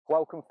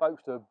Welcome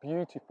folks to a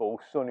beautiful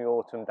sunny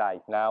autumn day.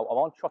 Now I'm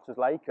on Trotters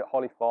Lake at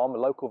Holly Farm, a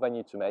local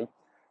venue to me,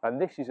 and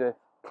this is a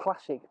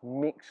classic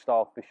mixed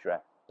style fishery.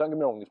 Don't get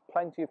me wrong, there's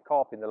plenty of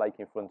carp in the lake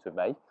in front of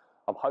me.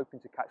 I'm hoping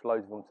to catch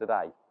loads of them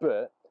today,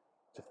 but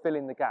to fill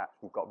in the gaps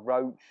we've got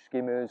roach,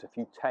 skimmers, a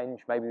few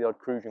tench, maybe the odd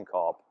crucian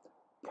carp.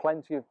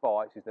 Plenty of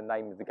bites is the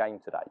name of the game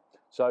today.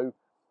 So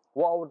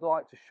what I would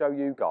like to show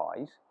you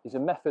guys is a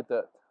method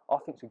that I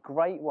think is a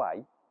great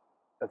way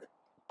of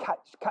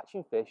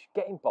catching fish,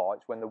 getting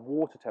bites when the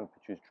water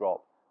temperatures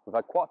drop. We've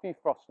had quite a few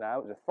frosts now.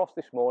 It was a frost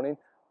this morning.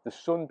 The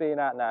sun being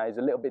out now is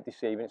a little bit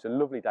deceiving. It's a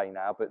lovely day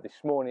now, but this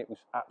morning it was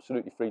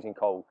absolutely freezing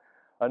cold.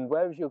 And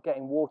whereas you're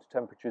getting water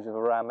temperatures of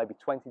around maybe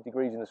 20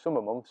 degrees in the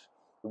summer months,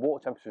 the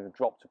water temperatures have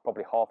dropped to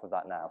probably half of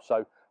that now.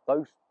 So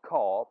those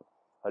carp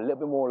are a little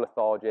bit more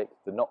lethargic.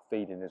 They're not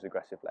feeding as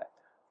aggressively.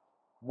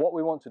 What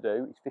we want to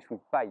do is fish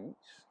with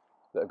baits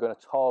that are going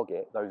to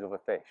target those other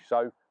fish.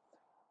 So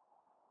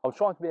I'm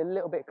trying to be a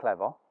little bit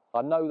clever.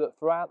 I know that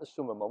throughout the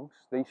summer months,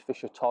 these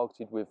fish are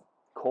targeted with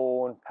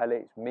corn,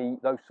 pellets, meat,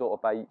 those sort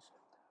of baits.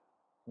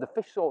 The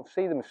fish sort of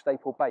see them as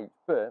staple baits,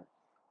 but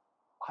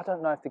I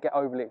don't know if they get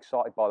overly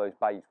excited by those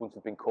baits once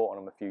they've been caught on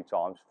them a few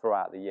times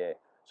throughout the year.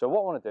 So what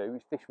I want to do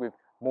is fish with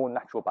more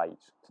natural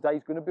baits.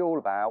 Today's going to be all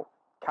about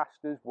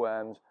casters,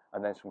 worms,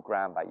 and then some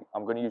ground bait.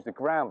 I'm going to use the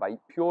ground bait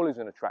purely as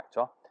an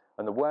attractor,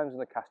 and the worms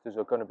and the casters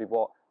are going to be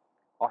what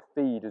I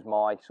feed as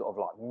my sort of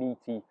like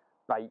meaty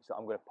baits that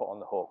I'm going to put on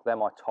the hook. They're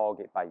my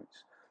target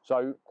baits.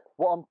 So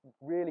what I'm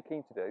really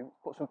keen to do is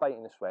put some bait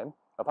in the swim.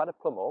 I've had a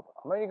plumb up.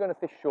 I'm only going to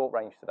fish short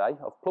range today.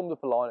 I've plumbed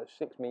up a line at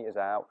 6 metres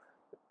out.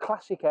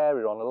 Classic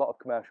area on a lot of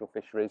commercial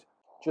fisheries,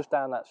 just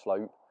down that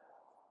slope.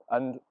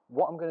 And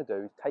what I'm going to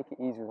do is take it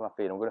easy with my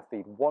feed. I'm going to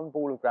feed one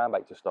ball of ground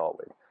bait to start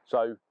with.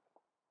 So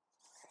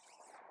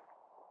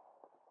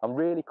I'm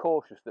really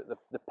cautious that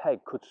the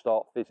peg could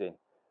start fizzing.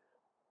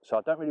 So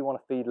I don't really want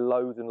to feed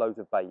loads and loads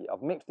of bait.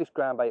 I've mixed this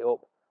ground bait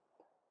up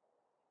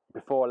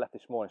before I left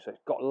this morning, so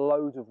it's got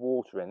loads of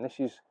water in. This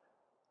is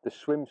the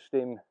Swim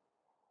Stim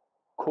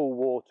cool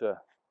water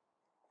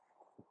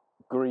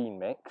green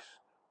mix.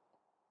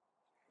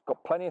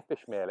 Got plenty of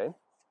fish meal in.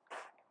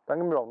 Don't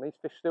get me wrong, these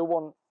fish still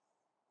want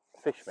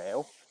fish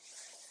meal.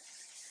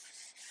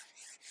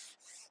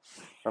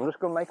 I'm just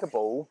going to make a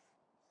ball.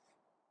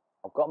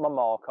 I've got my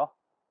marker.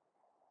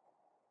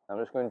 I'm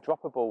just going to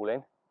drop a ball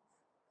in.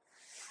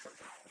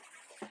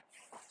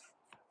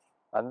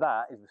 And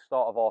that is the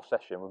start of our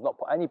session. We've not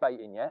put any bait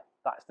in yet.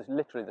 That's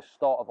literally the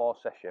start of our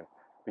session.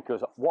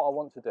 Because what I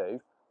want to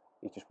do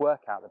is just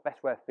work out the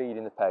best way of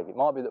feeding the peg. It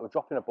might be that we're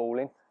dropping a ball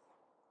in,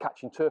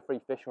 catching 2 or 3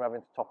 fish and we're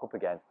having to top up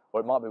again. Or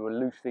it might be we're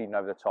loose feeding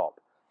over the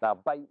top. Now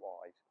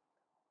bait-wise,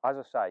 as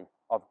I say,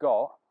 I've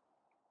got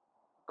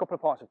a couple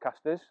of pints of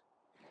casters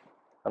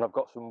and I've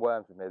got some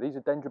worms with me. These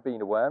are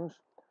Dendrobina worms,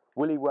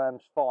 Willy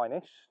Worm's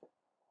finest,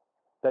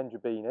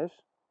 Dendrobinas.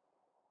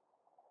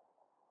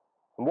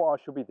 And what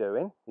I should be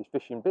doing is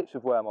fishing bits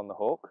of worm on the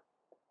hook,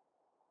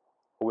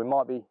 or we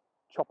might be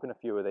chopping a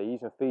few of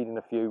these and feeding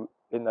a few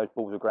in those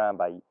balls of ground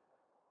bait.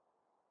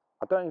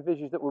 I don't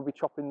envisage that we'll be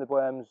chopping the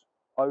worms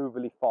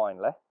overly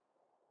finely,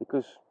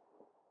 because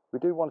we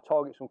do want to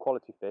target some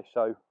quality fish,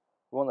 so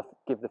we want to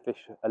give the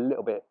fish a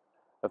little bit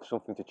of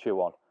something to chew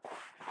on.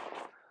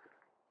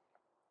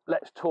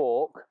 Let's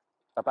talk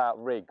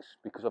about rigs,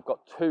 because I've got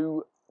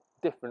 2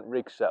 different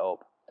rigs set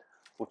up.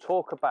 We'll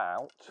talk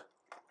about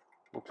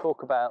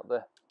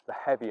the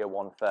heavier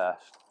one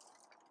first,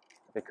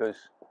 because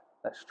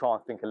let's try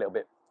and think a little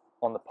bit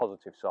on the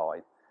positive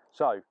side.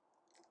 So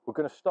we're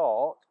going to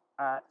start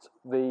at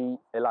the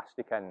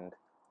elastic end.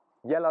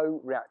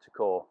 Yellow reactor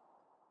core.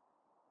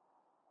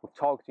 We're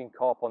targeting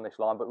carp on this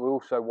line, but we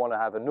also want to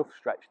have enough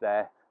stretch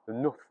there,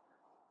 enough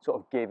sort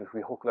of give if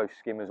we hook those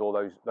skimmers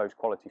or those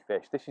quality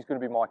fish. This is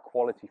going to be my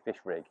quality fish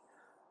rig,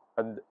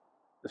 and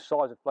the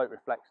size of float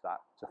reflects that.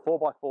 It's a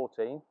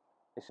 4x14.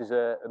 This is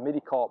a midi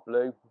carp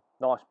blue,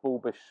 nice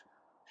bulbous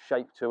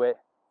shape to it,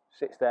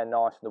 sits there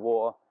nice in the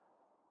water.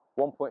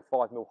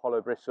 1.5mm hollow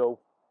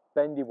bristle,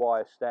 bendy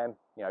wire stem,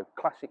 you know,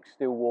 classic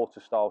still water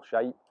style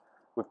shape.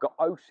 We've got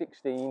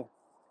 016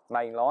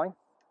 main line,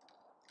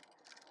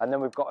 and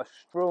then we've got a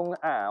strung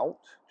out,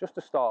 just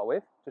to start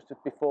with,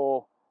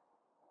 before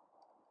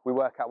we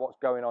work out what's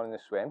going on in the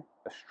swim,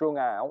 a strung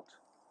out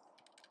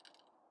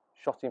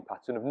shotting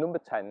pattern of number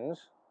 10s,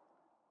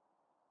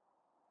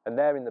 and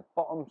they're in the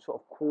bottom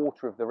sort of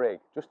quarter of the rig,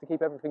 just to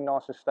keep everything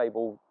nice and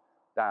stable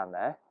down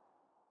there.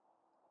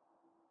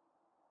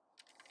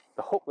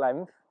 The hook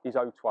length is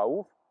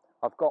 012.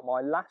 I've got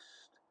my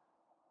last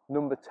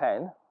number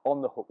 10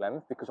 on the hook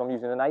length because I'm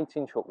using an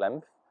 8-inch hook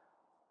length,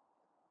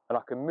 and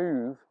I can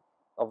move,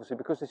 obviously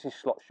because this is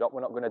slot shot,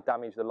 we're not going to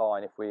damage the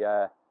line if we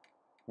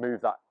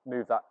move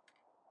that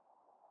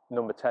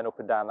number 10 up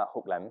and down that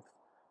hook length.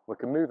 We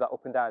can move that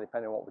up and down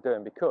depending on what we're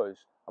doing, because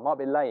I might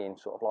be laying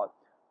sort of like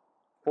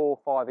 4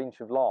 or 5 inch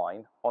of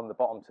line on the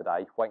bottom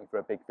today, waiting for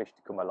a big fish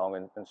to come along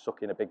and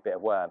suck in a big bit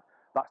of worm.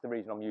 That's the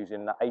reason I'm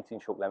using that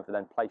 8-inch hook length and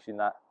then placing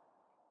that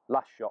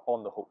last shot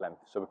on the hook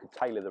length, so we can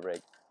tailor the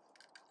rig.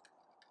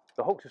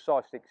 The hook's a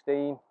size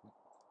 16.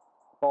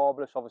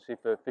 barbless, obviously,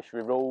 for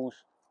fishery rules.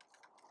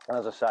 And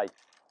as I say,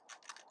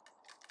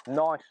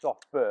 nice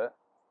soft, but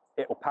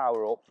it'll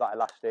power up that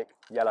elastic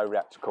yellow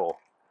reactor core.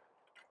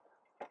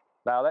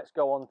 Now let's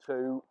go on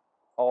to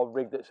our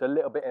rig that's a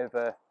little bit of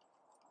a,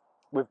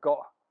 we've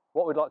got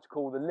what we'd like to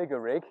call the ligger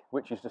rig,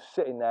 which is just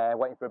sitting there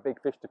waiting for a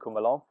big fish to come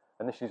along,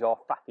 and this is our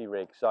fatty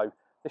rig. So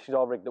this is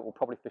our rig that will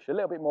probably fish a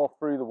little bit more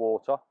through the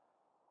water,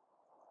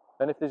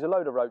 and if there's a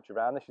load of roach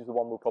around, this is the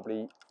one we'll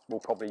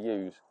probably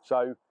use.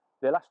 So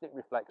the elastic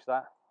reflects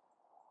that,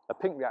 a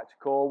pink reactor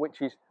core,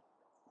 which is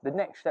the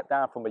next step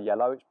down from a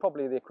yellow. It's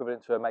probably the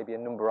equivalent to maybe a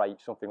number 8,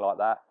 something like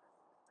that.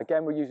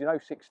 Again, we're using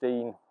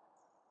 016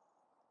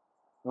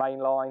 main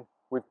line.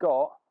 We've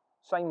got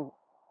same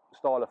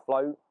style of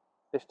float.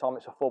 This time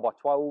it's a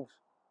 4x12s.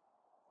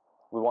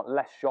 We want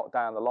less shot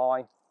down the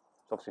line.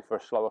 It's obviously for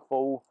a slower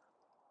fall.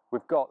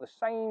 We've got the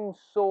same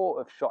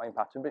sort of shotting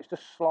pattern, but it's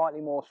just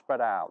slightly more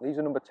spread out. These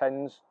are number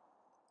 10s.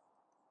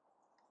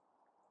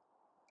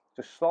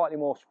 Just slightly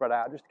more spread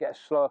out, just to get a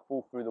slower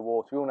fall through the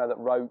water. We all know that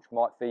roach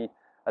might feed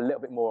a little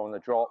bit more on the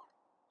drop,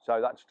 so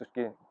that's just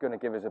going to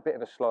give us a bit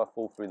of a slower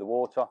fall through the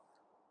water.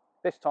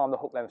 This time the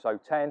hook length's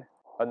 010,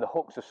 and the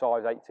hook's a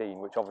size 18,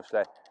 which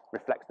obviously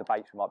reflects the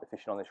baits we might be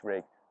fishing on this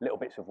rig. Little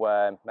bits of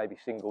worm, maybe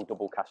single,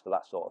 double caster,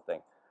 that sort of thing.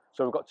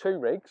 So we've got 2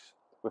 rigs,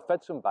 we've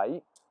fed some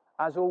bait.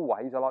 As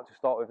always, I like to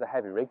start with the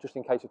heavy rig, just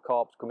in case of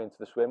carps come into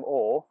the swim,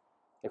 or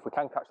if we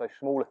can catch those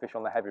smaller fish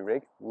on the heavy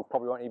rig, we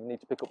probably won't even need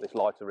to pick up this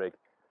lighter rig.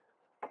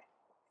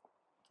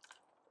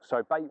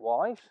 So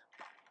bait-wise,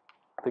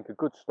 I think a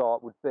good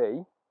start would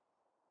be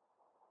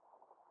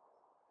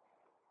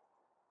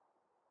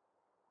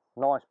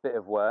nice bit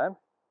of worm.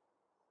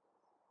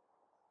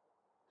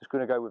 Just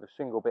going to go with a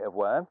single bit of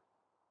worm.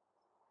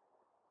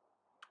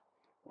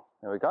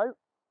 There we go.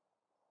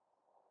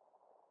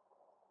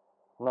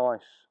 Nice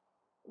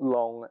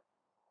long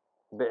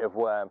bit of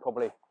worm,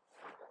 probably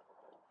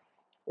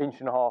 1.5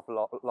 inches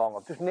long.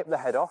 I've just nipped the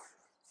head off.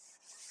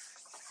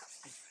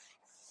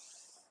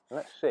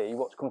 Let's see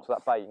what's come to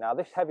that bait. Now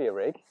this heavier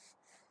rig,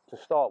 to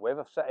start with,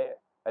 I've set it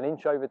 1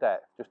 inch over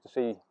depth just to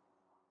see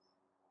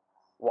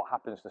what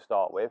happens to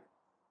start with.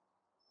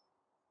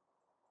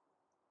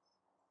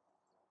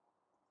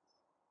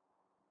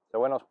 So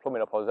when I was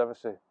plumbing up, I was ever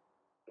so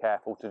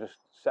careful to just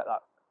set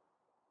that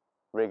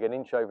rig 1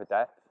 inch over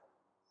depth.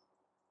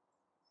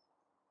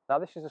 Now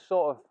this is a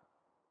sort of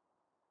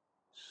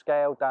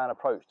scaled down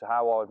approach to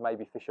how I would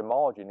maybe fish a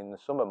margin in the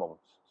summer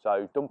months.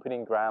 So dumping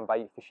in ground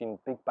bait, fishing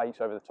big baits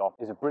over the top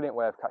is a brilliant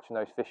way of catching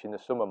those fish in the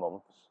summer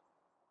months,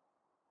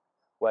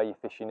 where you're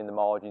fishing in the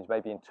margins,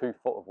 maybe in 2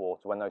 foot of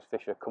water when those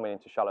fish are coming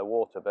into shallow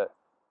water. But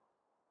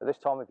at this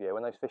time of year,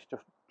 when those fish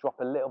just drop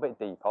a little bit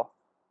deeper,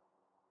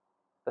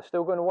 they're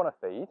still going to want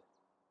to feed.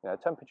 You know,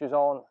 temperatures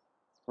aren't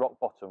rock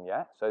bottom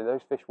yet, so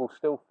those fish will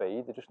still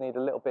feed. They just need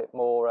a little bit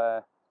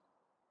more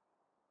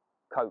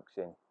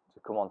coaxing to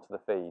come onto the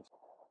feed.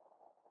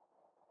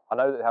 I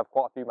know that they have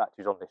quite a few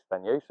matches on this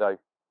venue, so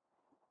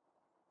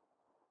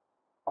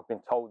I've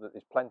been told that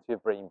there's plenty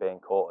of bream being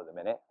caught at the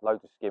minute,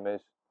 loads of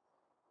skimmers,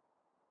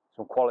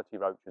 some quality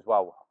roach as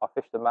well. I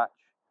fished a match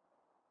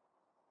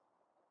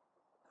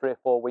 3 or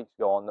 4 weeks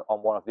ago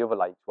on one of the other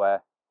lakes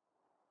where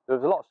there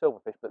was a lot of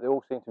silverfish, but they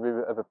all seem to be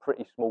of a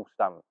pretty small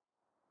stamp.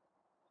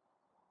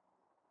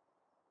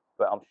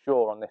 But I'm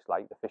sure on this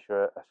lake the fish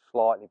are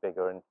slightly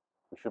bigger, and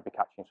we should be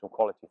catching some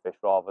quality fish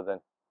rather than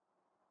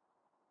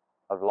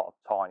a lot of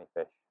tiny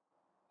fish.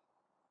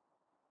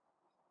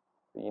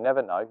 But you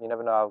never know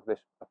how this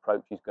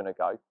approach is going to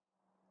go.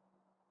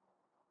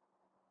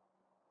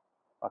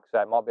 Like I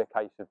say, it might be a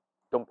case of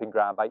dumping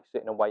ground bait,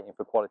 sitting and waiting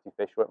for quality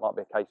fish, or it might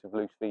be a case of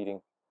loose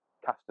feeding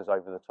casters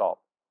over the top.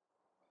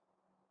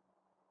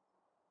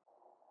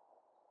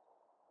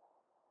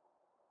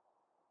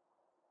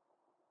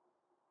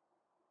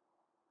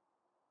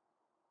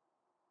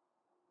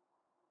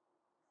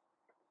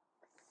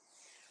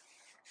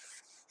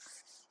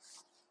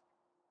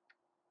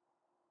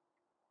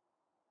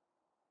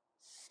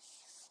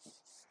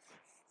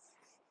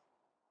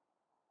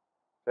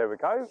 There we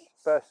go,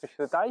 first fish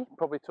of the day.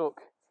 Probably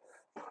took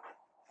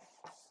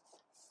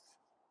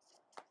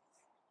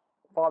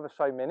 5 or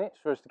so minutes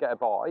for us to get a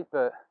bite,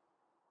 but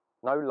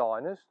no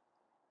liners.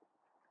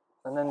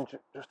 And then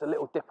just a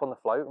little dip on the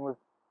float and we've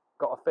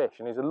got a fish,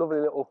 and he's a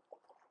lovely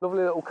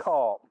little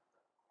carp.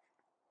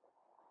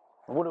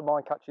 I wouldn't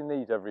mind catching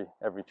these every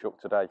chuck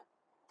today.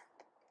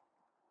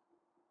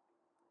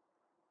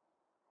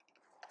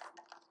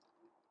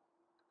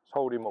 Let's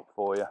hold him up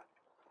for you.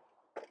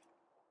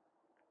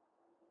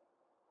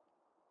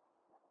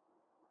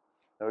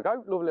 There we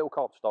go, lovely little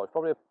carp style. It's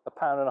probably a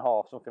pound and a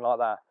half, something like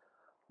that.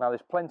 Now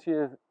there's plenty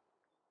of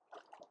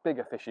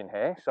bigger fish in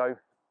here, so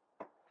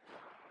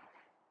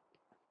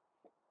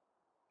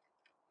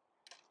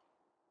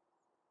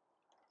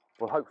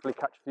we'll hopefully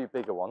catch a few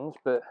bigger ones,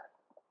 but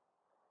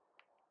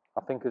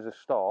I think as a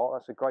start,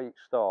 that's a great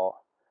start.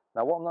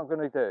 Now what I'm not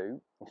going to do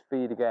is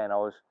feed again. I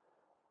was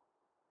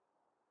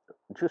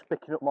just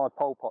picking up my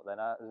pole pot then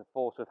as a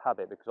force of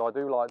habit, because I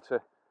do like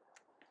to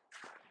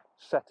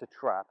set a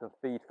trap and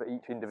feed for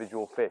each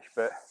individual fish,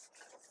 but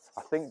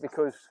think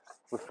because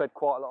we've fed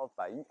quite a lot of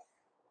bait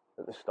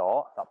at the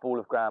start, that ball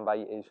of ground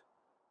bait is,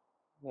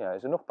 you know,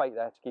 there's enough bait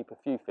there to keep a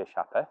few fish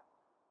happy.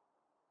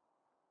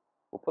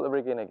 We'll put the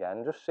rig in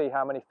again, just see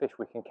how many fish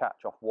we can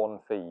catch off one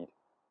feed.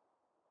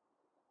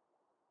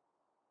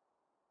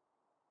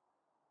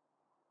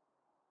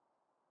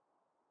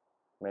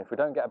 I mean, if we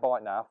don't get a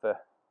bite now for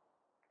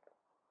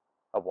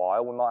a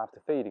while, we might have to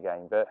feed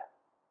again, but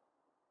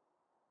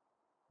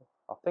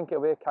I think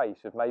it'll be a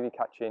case of maybe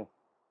catching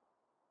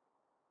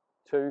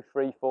 2,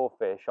 3, 4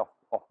 fish off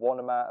one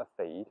amount of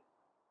feed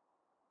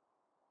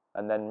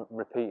and then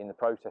repeating the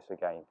process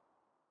again.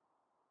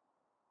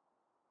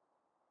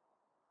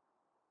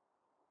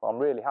 But I'm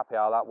really happy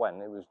how that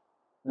went. It was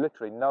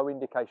literally no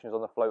indications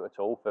on the float at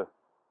all for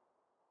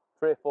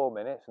 3 or 4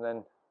 minutes, and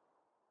then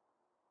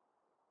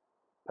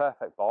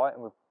perfect bite,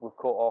 and we've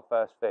caught our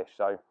first fish.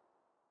 So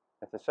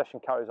if the session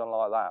carries on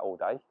like that all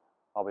day,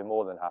 I'll be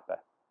more than happy.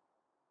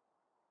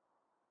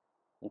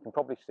 You can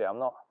probably see I'm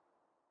not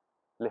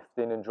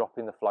lifting and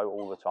dropping the float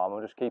all the time.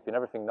 I'm just keeping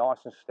everything nice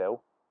and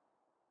still,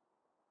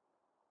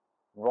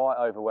 right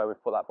over where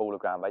we've put that ball of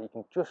ground bait. You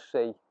can just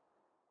see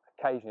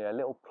occasionally a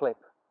little clip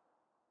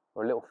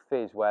or a little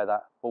fizz where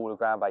that ball of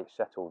ground bait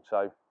settled.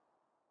 So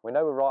we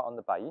know we're right on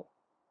the bait.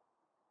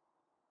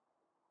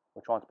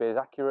 We're trying to be as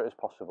accurate as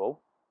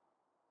possible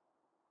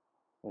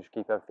and just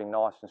keep everything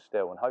nice and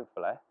still, and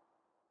hopefully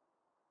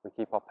we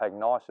keep our peg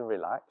nice and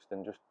relaxed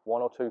and just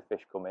 1 or 2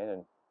 fish come in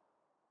and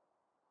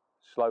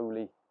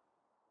slowly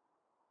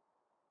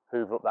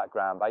hoover up that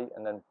ground bait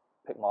and then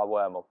pick my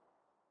worm up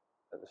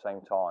at the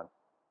same time.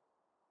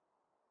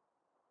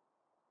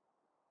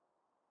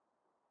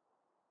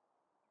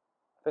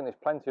 I think there's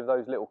plenty of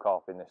those little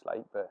carp in this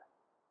lake, but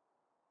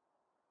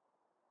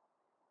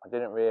I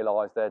didn't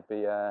realise there'd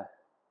be oh,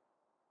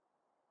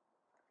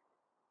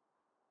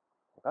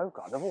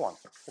 got another one.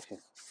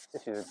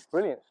 This is a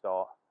brilliant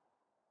start.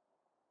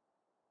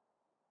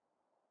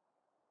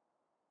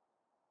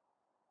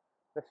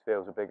 This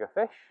feels a bigger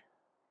fish.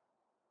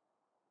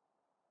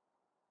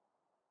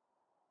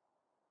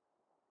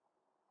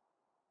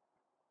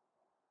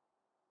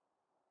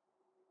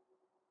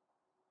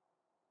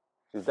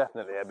 This is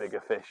definitely a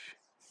bigger fish.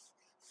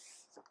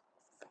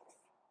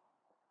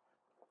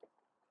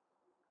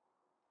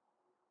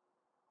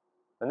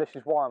 And this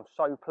is why I'm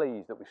so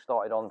pleased that we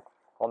started on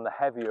the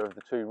heavier of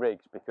the 2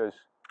 rigs, because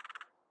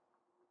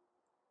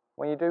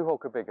when you do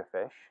hook a bigger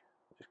fish,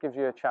 it just gives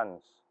you a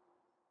chance.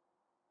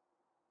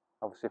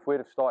 Obviously, if we'd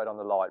have started on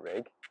the light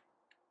rig,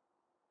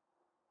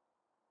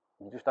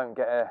 you just don't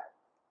get a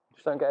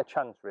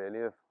chance really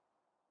of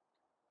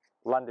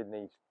landing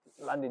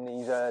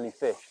these early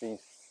fish, these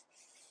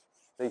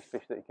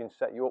fish that can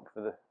set you up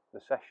for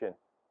the session.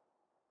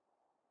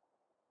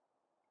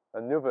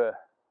 Another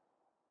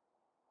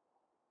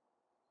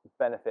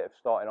benefit of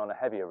starting on a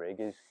heavier rig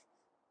is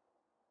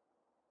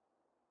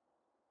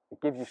it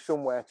gives you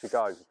somewhere to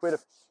go. If we'd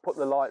have put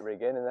the light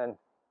rig in and then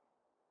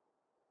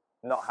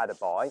not had a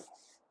bite,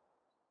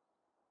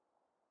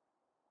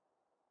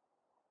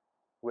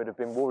 we'd have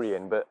been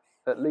worrying, but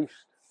at least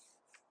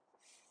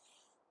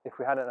if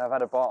we hadn't have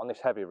had a bite on this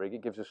heavy rig,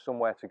 it gives us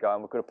somewhere to go,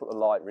 and we could have put the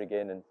light rig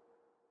in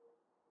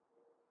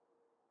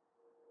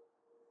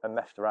and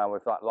messed around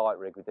with that light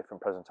rig with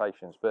different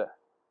presentations. But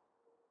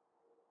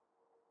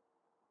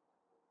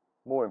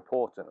more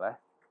importantly,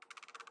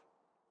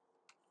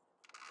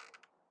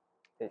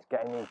 it's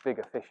getting these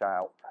bigger fish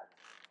out.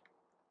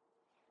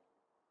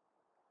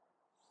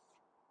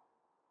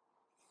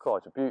 God,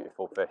 it's a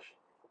beautiful fish.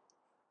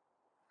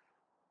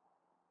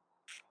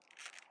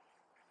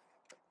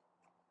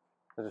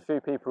 There's a few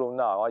people who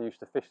know I used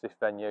to fish this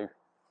venue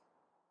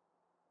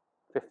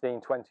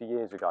 15, 20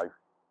 years ago.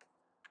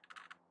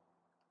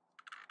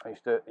 I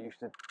used to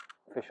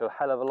fish a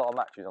hell of a lot of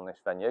matches on this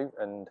venue,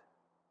 and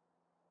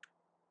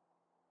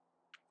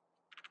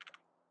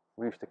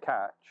we used to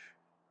catch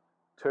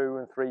 2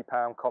 and 3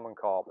 pound common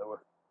carp that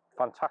were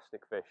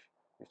fantastic fish.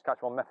 We used to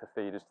catch them on method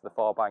feeders to the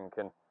far bank,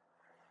 and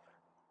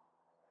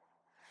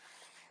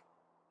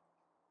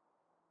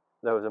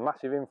there was a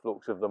massive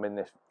influx of them in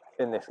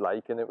this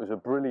lake, and it was a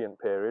brilliant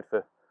period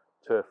for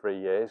 2 or 3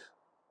 years.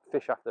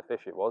 Fish after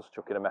fish it was,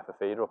 chucking a method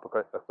feeder up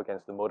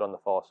against the mud on the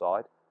far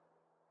side.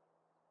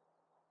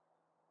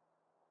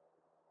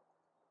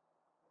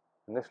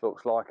 And this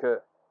looks like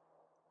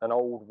an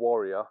old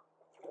warrior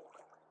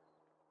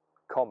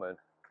common.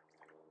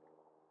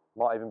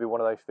 Might even be one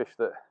of those fish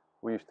that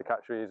we used to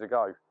catch years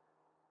ago.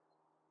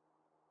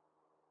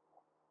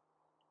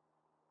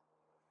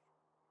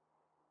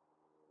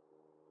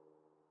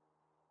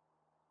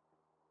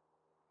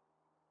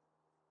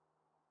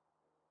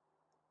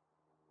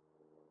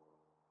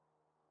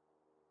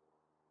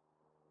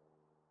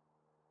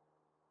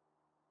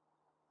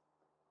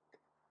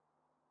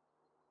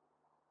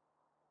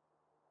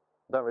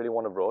 Don't really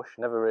want to rush,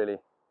 never really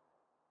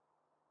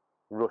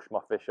rush my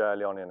fish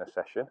early on in a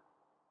session,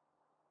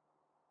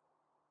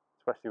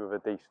 especially with a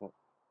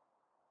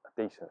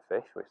decent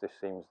fish, which this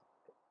seems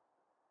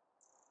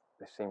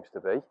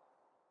to be.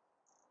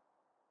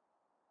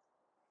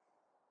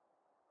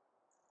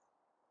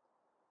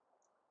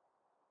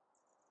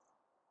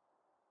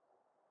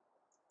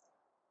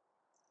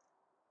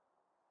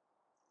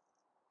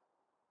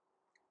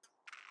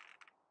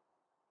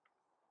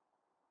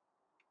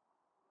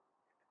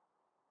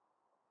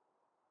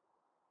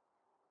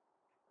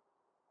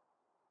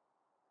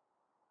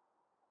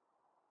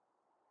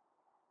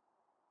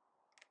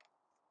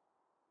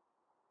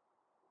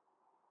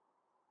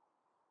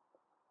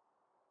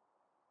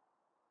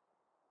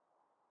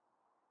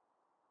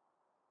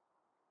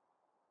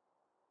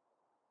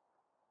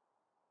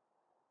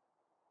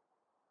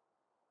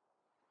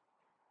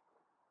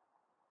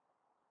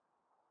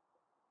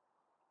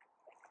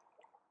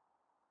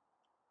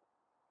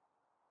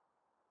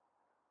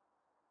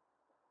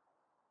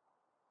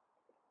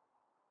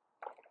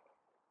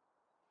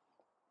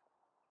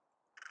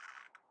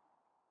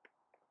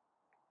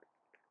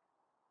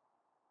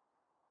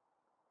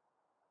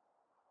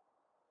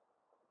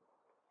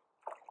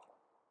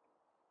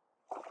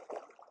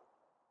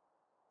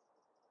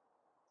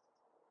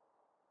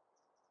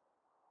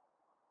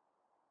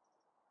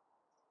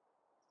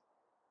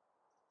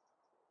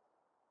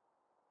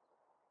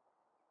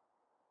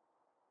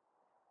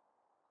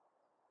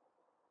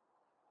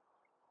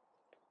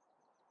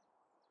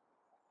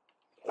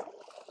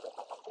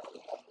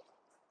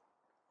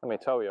 Let me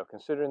tell you,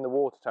 considering the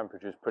water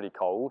temperature is pretty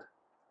cold,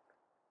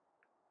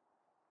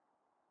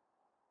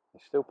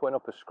 he's still putting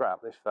up a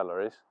scrap, this fella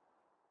is.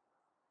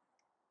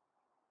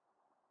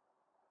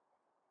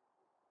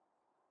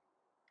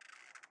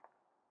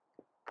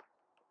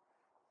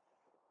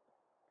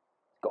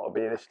 Got to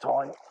be this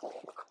time.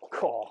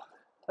 Oh.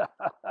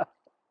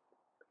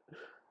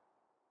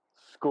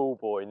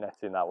 Schoolboy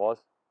netting that was.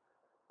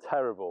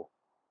 Terrible.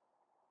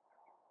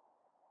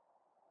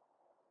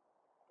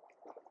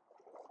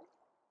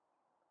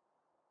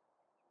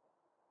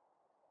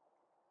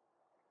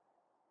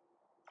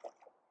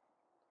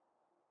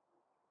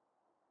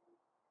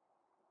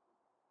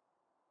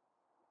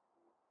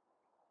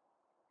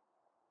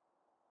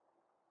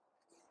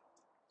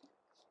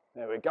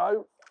 There we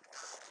go.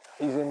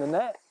 He's in the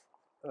net.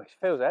 Oh, it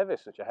feels ever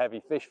such a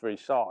heavy fish for his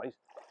size.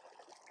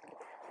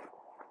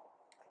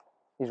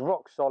 He's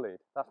rock solid.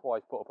 That's why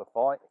he's put up a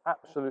fight.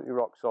 Absolutely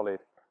rock solid.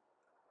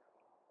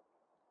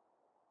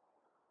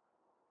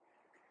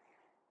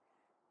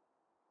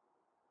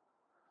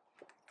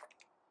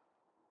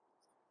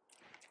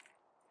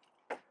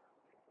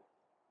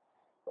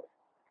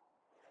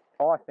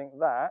 I think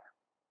that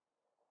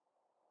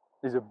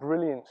is a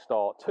brilliant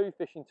start. 2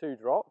 fish in 2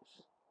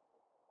 drops.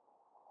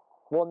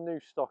 1 new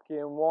stocky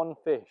and 1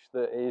 fish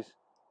that is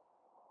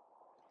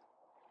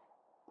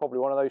probably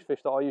one of those fish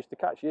that I used to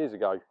catch years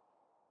ago.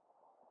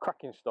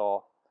 Cracking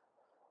start.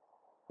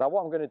 Now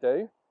what I'm going to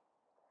do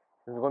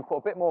is I'm going to put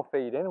a bit more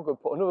feed in. I'm going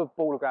to put another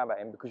ball of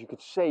groundbait in, because you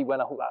could see when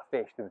I hooked that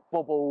fish, there was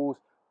bubbles,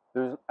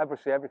 there was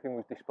obviously everything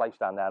was displaced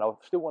down there, and I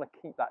still want to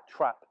keep that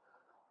trap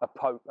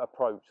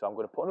approach. So I'm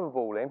going to put another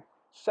ball in,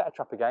 set a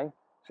trap again,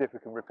 see if we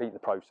can repeat the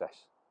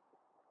process.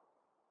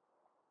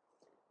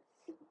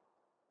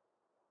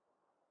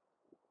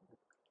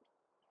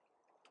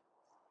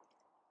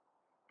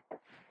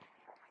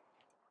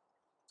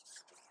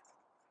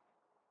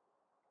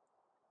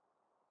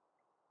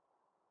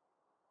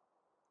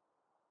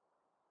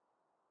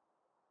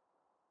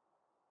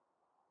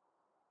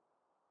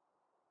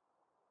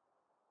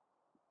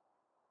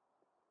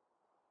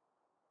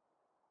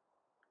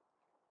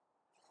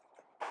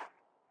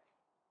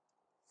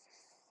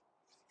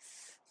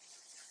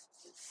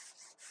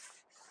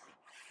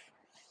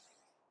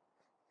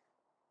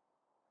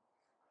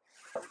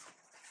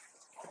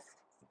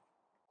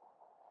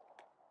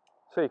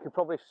 So you can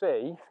probably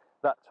see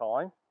that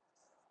time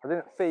I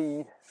didn't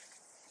feed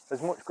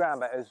as much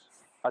groundbait as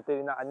I did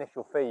in that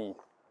initial feed.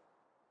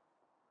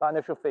 That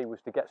initial feed was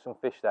to get some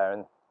fish there,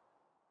 and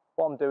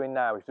what I'm doing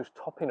now is just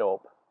topping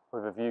up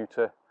with a view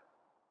to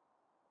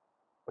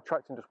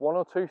attracting just 1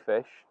 or 2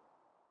 fish.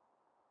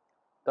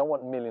 Don't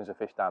want millions of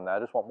fish down there, I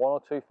just want 1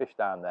 or 2 fish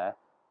down there.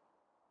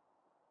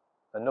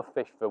 Enough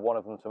fish for one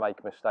of them to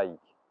make a mistake.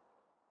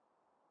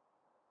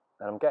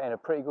 And I'm getting a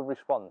pretty good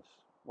response.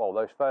 Well,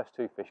 those first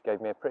 2 fish gave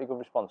me a pretty good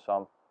response,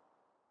 so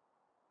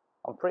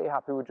I'm pretty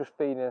happy with just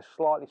feeding a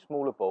slightly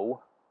smaller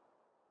ball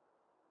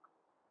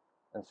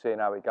and seeing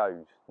how it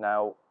goes.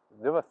 Now,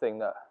 the other thing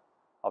that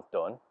I've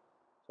done is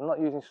I'm not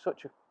using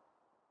such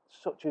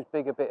as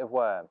big a bit of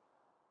worm.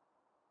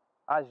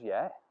 As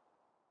yet,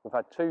 we've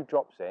had 2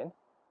 drops in,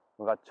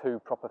 we've had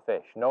 2 proper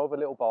fish. No other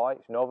little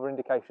bites, no other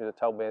indications that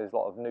tell me there's a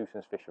lot of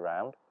nuisance fish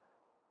around.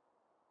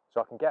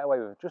 So I can get away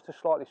with just a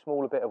slightly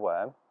smaller bit of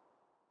worm.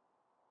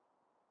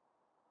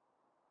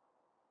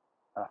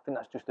 And I think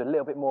that's just a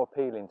little bit more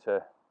appealing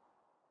to,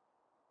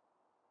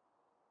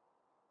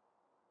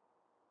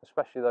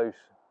 especially those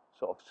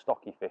sort of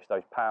stocky fish,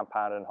 those pound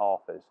and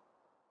halfers.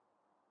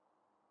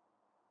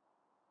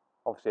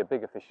 Obviously a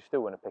bigger fish is still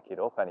going to pick it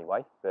up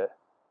anyway, but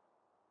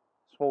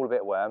smaller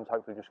bit of worms,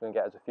 hopefully just going to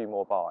get us a few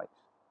more bites.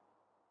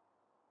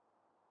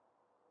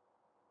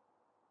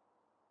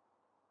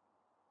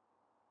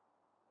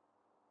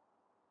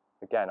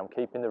 Again, I'm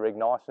keeping the rig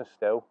nice and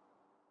still.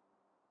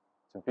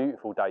 It's a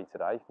beautiful day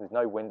today, there's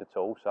no wind at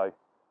all, so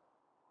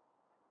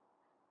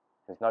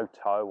there's no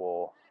tow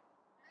or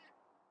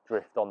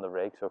drift on the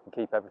rig, so I can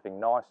keep everything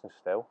nice and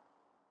still.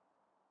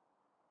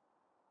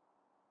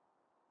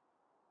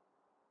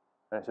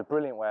 And it's a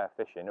brilliant way of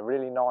fishing, a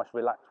really nice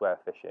relaxed way of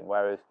fishing,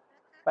 whereas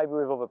maybe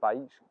with other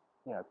baits,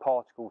 you know,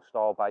 particle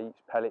style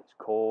baits, pellets,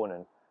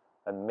 corn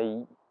and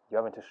meat,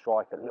 you're having to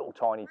strike at little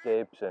tiny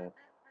dibs and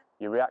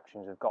your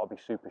reactions have got to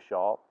be super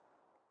sharp.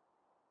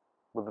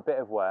 With a bit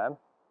of worm,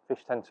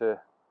 fish tend to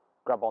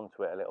grab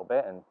onto it a little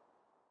bit and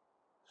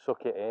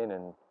suck it in,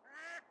 and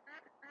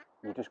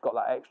you've just got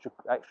that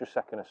extra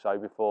second or so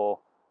before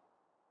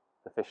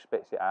the fish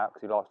spits it out,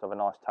 because he likes to have a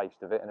nice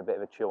taste of it and a bit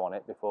of a chew on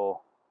it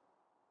before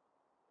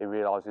he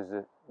realises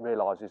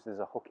there's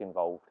a hook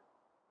involved.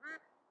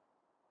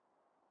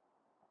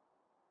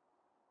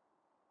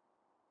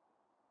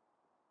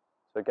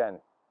 So again,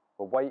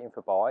 we're waiting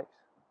for bites.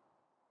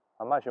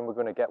 I imagine we're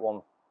going to get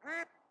one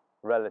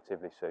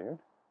relatively soon.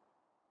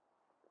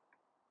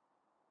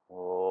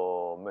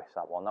 Oh, missed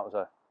that one. That was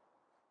a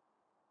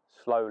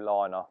slow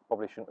liner.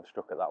 Probably shouldn't have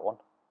struck at that one.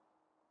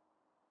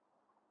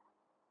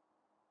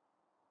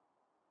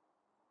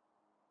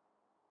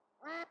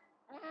 I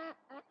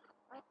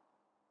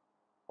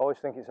always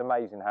think it's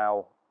amazing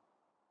how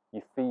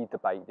you feed the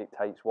bait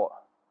dictates what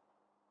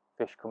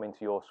fish come into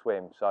your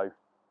swim. So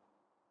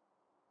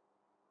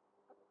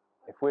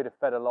if we'd have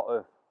fed a lot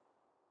of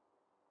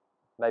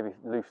maybe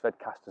loose fed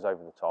casters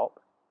over the top,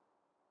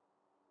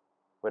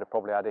 we'd have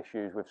probably had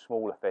issues with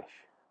smaller fish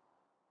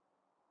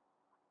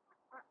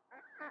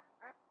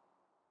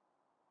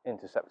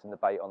intercepting the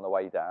bait on the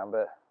way down.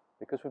 But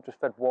because we've just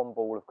fed one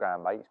ball of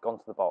ground bait, it's gone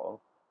to the bottom,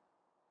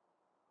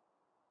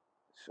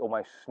 it's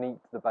almost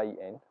sneaked the bait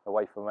in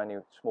away from any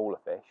smaller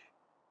fish.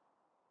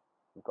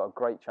 We've got a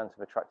great chance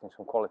of attracting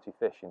some quality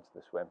fish into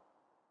the swim.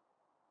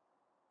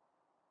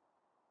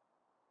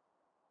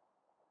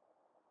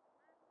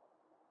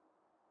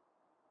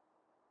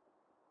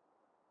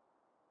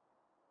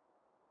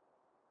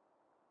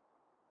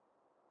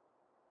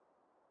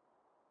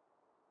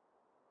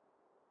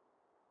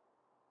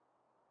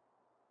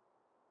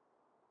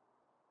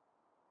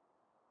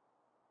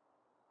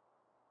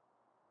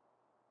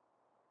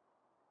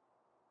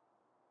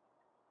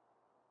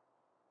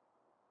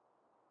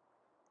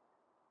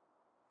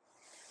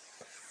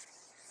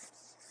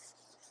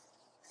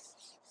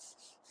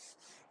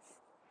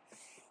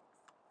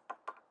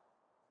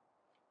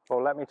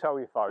 Well, let me tell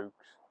you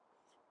folks,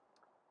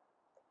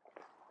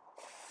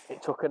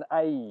 it took an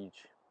age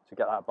to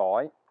get that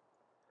bite,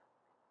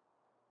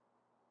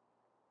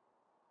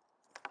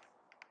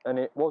 and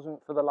it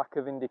wasn't for the lack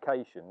of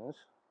indications.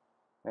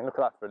 I mean, look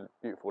at that for a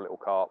beautiful little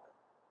carp.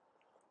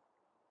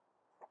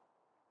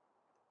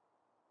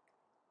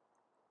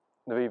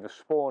 They've either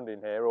spawned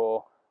in here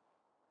or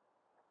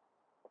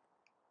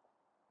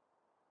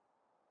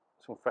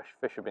some fresh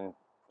fish have been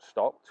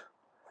stocked.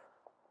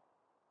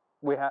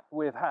 We've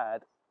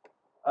had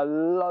a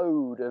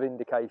load of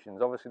indications.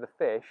 Obviously the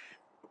fish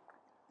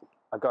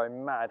are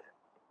going mad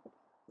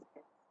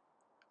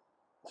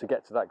to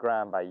get to that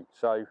ground bait,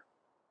 so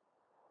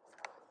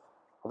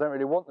I don't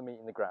really want them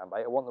eating the ground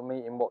bait. I want them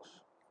eating what's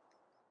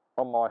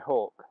on my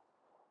hook,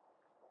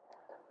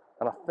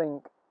 and I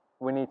think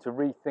we need to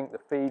rethink the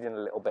feeding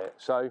a little bit.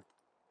 So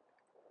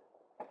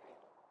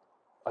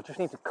I just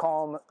need to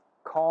calm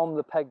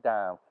the peg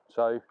down.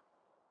 So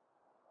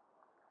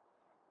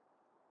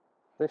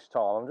this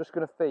time I'm just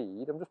going to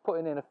feed, I'm just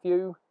putting in a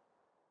few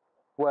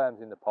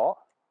worms in the pot.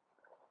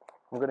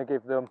 I'm going to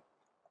give them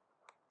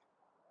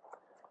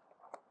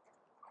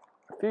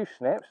a few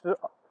snips.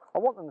 I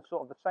want them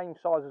sort of the same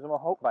size as my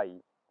hook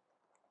bait.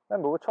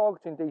 Remember, we're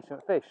targeting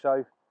decent fish, so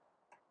I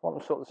want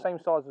them sort of the same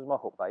size as my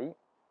hook bait.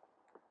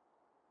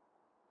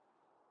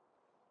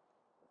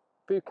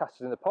 A few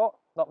casters in the pot,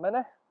 not many,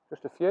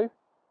 just a few.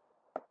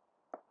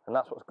 And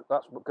that's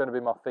going to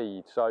be my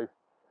feed. So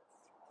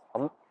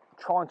I'm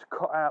trying to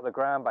cut out the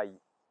ground bait.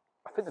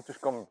 I think they've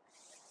just gone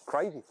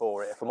crazy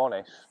for it, if I'm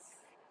honest.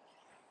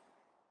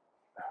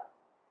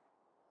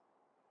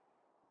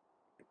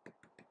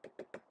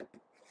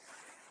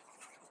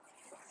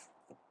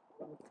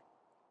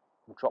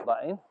 We'll drop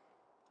that in.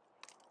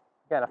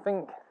 Again, I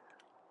think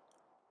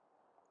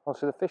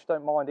obviously the fish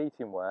don't mind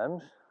eating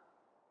worms,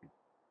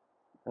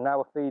 and now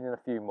we're feeding a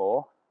few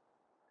more.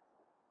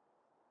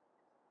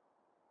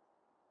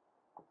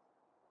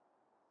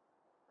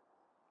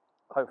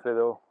 Hopefully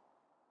they'll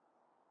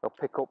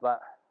pick up that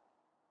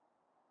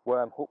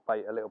worm hook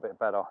bait a little bit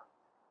better.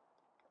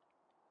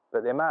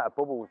 But the amount of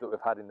bubbles that we've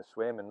had in the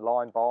swim and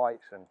line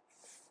bites and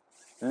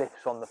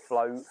lifts on the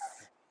float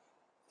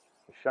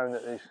has shown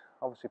that there's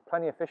obviously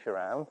plenty of fish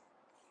around.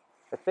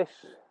 If this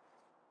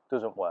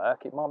doesn't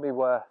work, it might be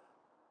worth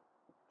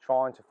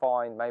trying to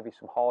find maybe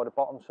some harder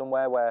bottom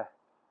somewhere where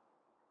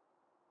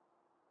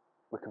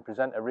we can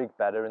present a rig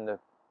better and the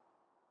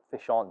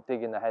fish aren't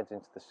digging their heads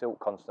into the silt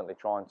constantly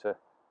trying to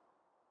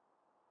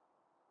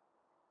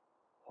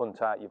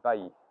hunt out your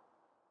bait.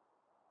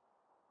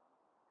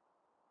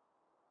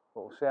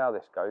 But we'll see how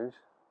this goes.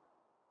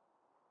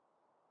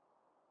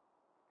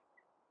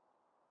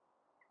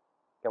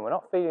 Again, we're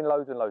not feeding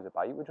loads and loads of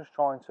bait, we're just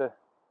trying to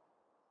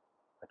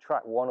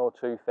attract one or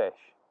two fish.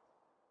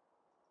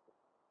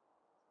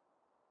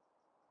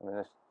 I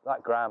mean,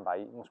 that ground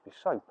bait must be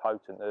so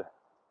potent. The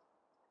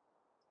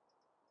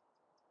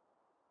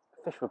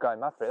fish were going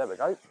mad for it. There we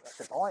go, that's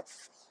a bite.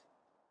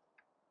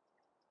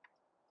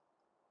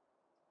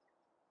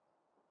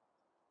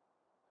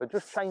 So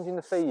just changing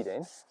the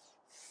feeding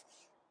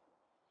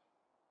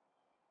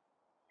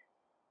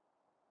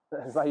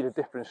has made a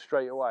difference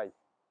straight away.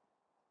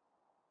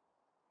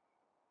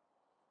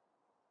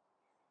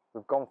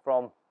 We've gone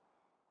from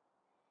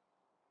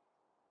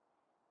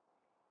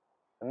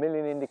a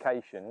million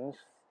indications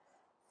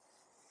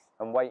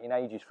and waiting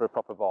ages for a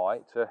proper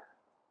bite to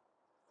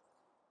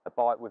a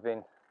bite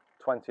within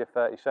 20 or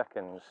 30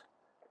 seconds.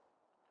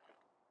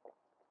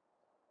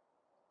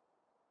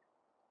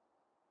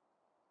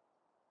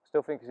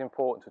 Still think it's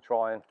important to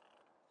try and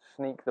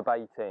sneak the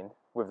bait in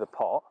with the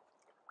pot.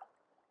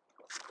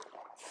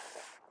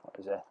 What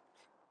is it?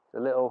 It's a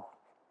little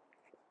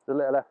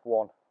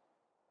F1.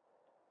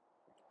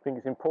 I think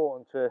it's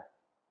important to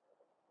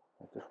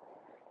just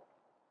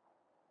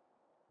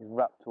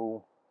wrap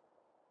tool.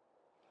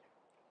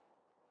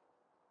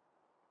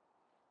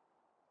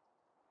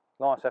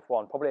 Nice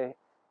F1, probably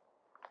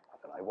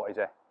don't know, what is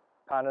it,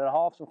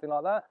 £1.50, something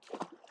like that.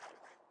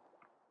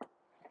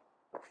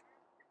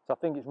 So I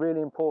think it's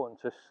really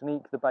important to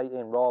sneak the bait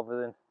in rather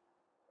than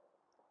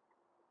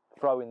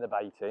throwing the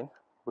bait in.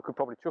 We could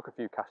probably chuck a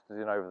few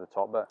casters in over the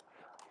top, but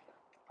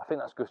I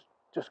think that's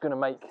just going to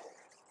make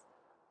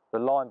the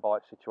line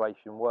bite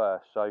situation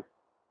worse. So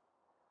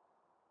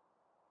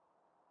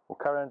we'll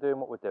carry on doing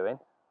what we're doing.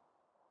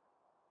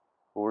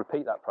 We'll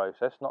repeat that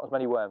process, not as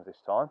many worms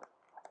this time.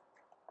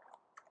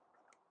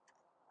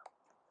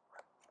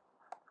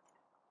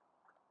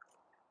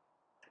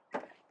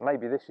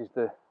 Maybe this is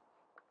the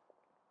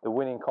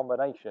winning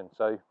combination.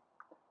 So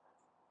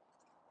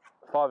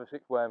 5 or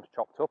 6 worms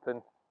chopped up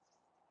and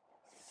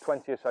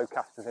 20 or so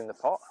casters in the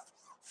pot.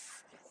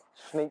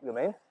 Sneak them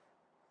in.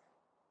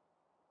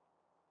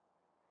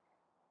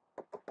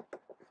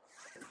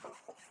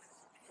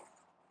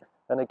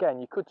 And again,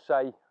 you could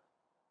say,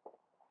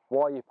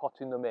 while you're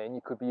potting them in,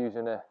 you could be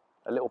using a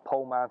little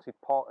pole mounted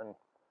pot and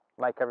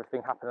make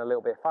everything happen a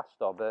little bit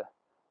faster, but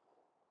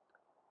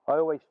I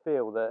always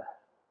feel that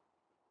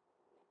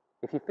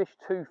if you fish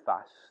too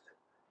fast,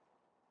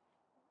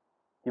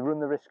 you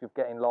run the risk of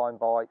getting line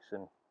bites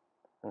and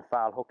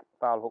foul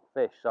hook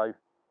fish. So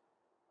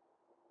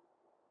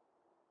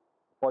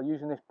by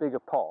using this bigger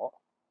pot,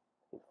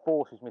 it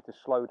forces me to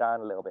slow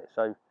down a little bit.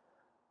 So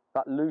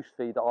that loose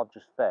feed that I've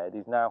just fed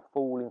is now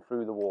falling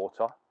through the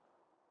water.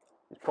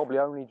 It's probably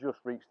only just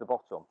reached the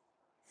bottom,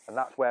 and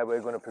that's where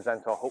we're going to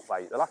present our hook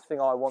bait. The last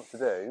thing I want to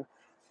do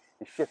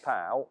is ship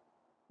out,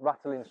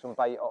 rattle in some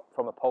bait up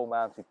from a pole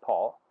mounted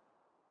pot.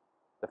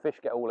 The fish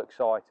get all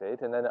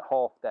excited, and then at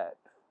half depth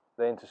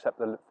they intercept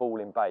the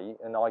falling bait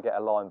and I get a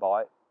line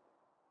bite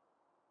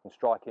and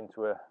strike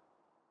into a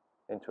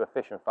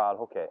fish and foul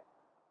hook it.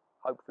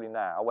 Hopefully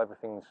now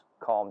everything's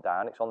calmed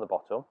down, it's on the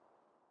bottom,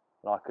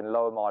 and I can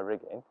lower my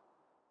rigging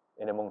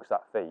in amongst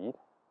that feed,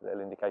 a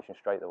little indication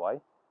straight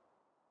away.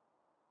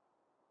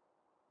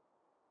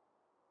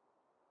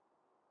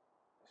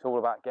 It's all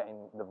about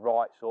getting the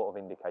right sort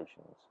of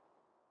indications.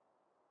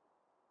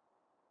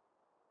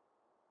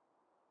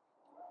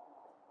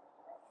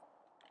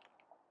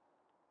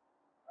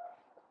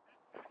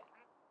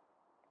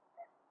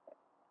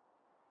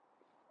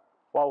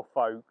 Well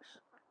folks,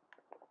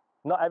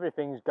 not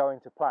everything's going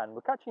to plan.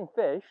 We're catching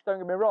fish, don't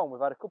get me wrong,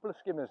 we've had a couple of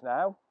skimmers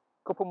now,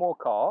 a couple more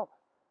carp,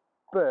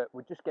 but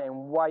we're just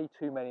getting way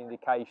too many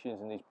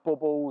indications, and there's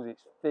bubbles,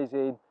 it's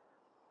fizzing,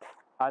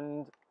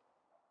 and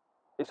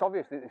it's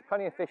obvious that there's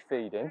plenty of fish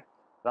feeding, and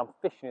I'm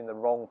fishing in the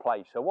wrong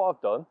place. So what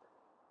I've done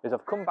is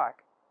I've come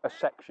back a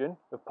section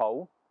of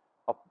pole,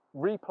 I've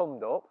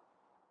replumbed up,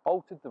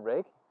 altered the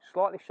rig,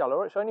 slightly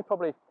shallower, it's only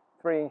probably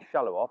 3 inch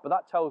shallower, but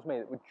that tells me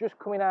that we're just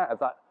coming out of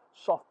that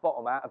soft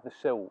bottom, out of the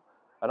silt,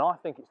 and I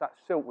think it's that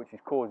silt which is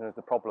causing us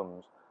the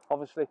problems.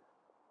 Obviously,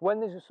 when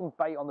there's some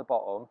bait on the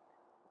bottom,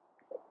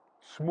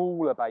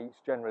 smaller baits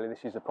generally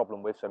this is a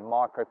problem with, so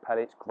micro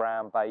pellets,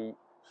 ground bait,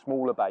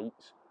 smaller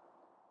baits,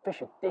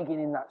 fish are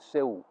digging in that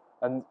silt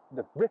and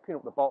they're ripping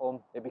up the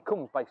bottom. It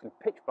becomes basically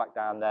pitch black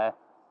down there.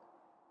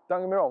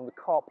 Don't get me wrong, the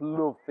carp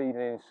love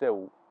feeding in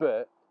silt,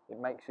 but it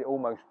makes it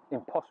almost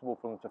impossible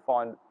for them to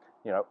find,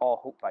 you know, our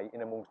hook bait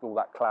in amongst all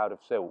that cloud of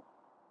silt.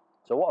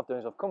 So what I've done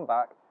is I've come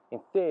back. In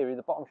theory,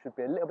 the bottom should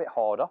be a little bit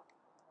harder.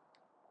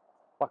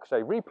 Like I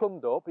say,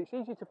 replumbed up. It's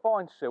easy to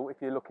find silt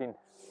if you're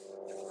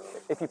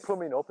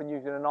plumbing up and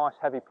using a nice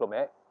heavy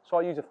plummet. So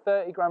I use a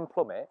 30 gram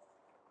plummet,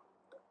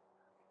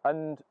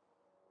 and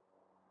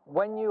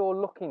when you're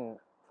looking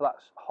for that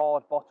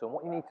hard bottom,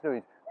 what you need to do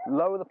is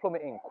lower the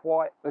plummet in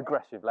quite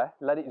aggressively,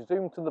 let it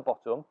zoom to the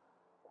bottom,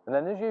 and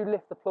then as you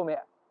lift the plummet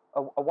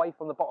away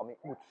from the bottom, it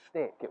will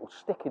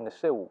stick in the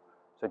silt.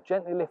 So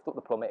gently lift up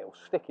the plummet, it will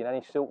stick in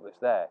any silt that's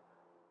there,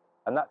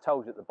 and that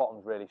tells you that the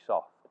bottom's really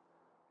soft.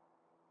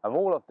 And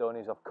all I've done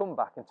is I've come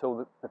back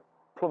until the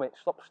plummet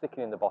stops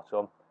sticking in the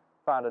bottom,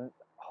 found a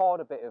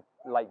harder bit of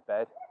lake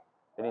bed,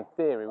 and in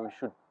theory we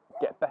should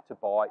get better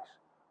bites,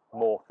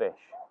 more fish.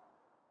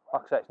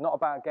 Like I say, it's not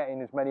about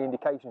getting as many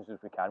indications as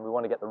we can, we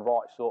want to get the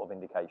right sort of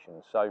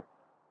indications. So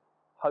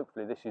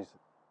hopefully this is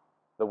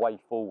the way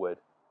forward.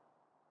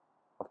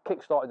 I've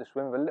kick-started the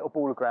swim with a little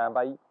ball of ground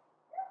bait,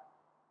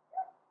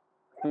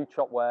 a few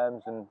chopped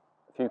worms and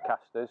a few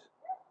casters.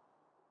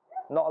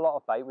 Not a lot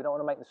of bait, we don't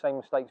want to make the same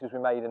mistakes as we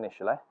made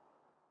initially.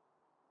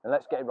 And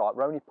let's get it right,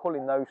 we're only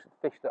pulling those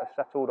fish that are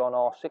settled on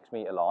our 6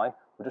 metre line,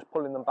 we're just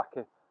pulling them back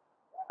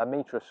a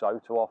metre or so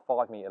to our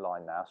 5 metre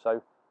line now.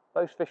 So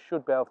those fish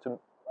should be able to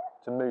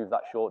move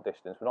that short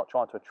distance. We're not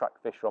trying to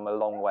attract fish from a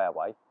long way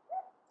away.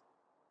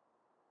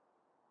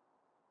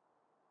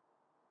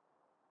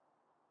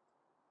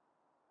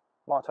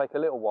 Might take a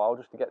little while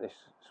just to get this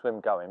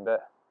swim going,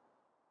 but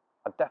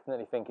I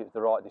definitely think it's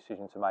the right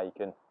decision to make,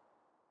 and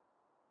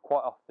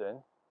quite often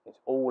it's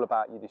all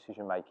about your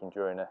decision making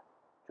during a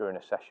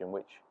session,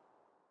 which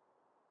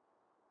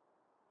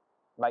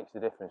makes the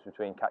difference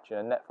between catching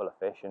a net full of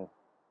fish and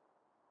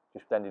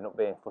just ending up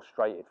being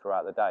frustrated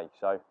throughout the day.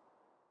 So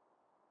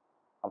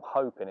I'm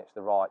hoping it's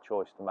the right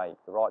choice to make,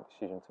 the right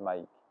decision to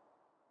make.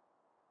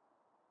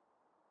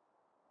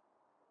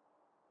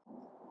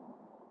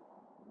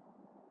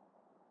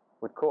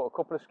 we'd caught a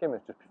couple of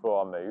skimmers just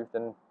before I moved,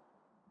 and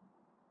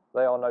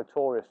they are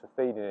notorious for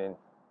feeding in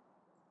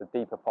the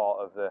deeper part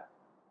of the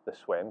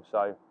swim,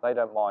 so they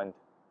don't mind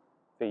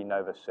feeding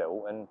over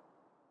silt, and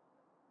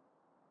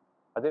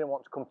I didn't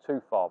want to come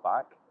too far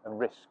back and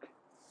risk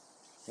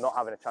not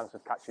having a chance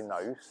of catching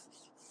those.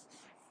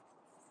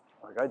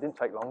 There we go, didn't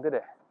take long, did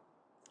it?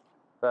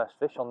 First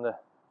fish on the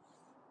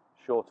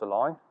shorter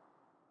line.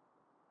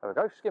 There we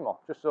go, skimmer.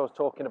 Just as I was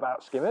talking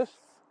about skimmers,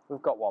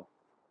 we've got one.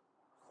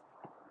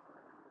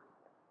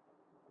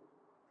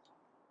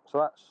 So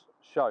that's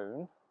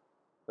shown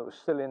that we're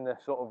still in the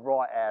sort of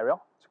right area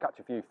to catch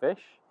a few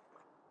fish.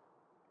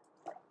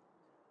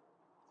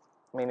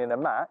 I mean, in a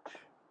match,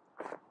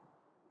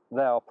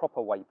 they are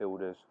proper weight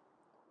builders.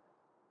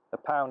 A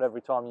pound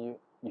every time you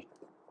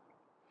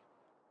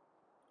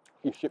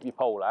ship your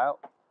pole out,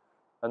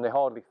 and they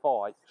hardly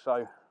fight,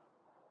 so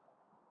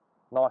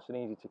nice and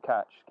easy to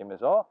catch,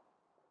 skimmers are.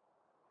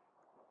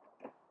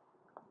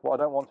 What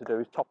I don't want to do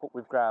is top up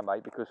with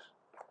groundbait, because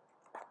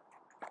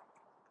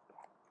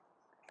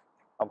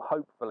I'm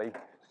hopefully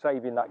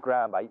saving that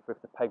groundbait for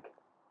if the peg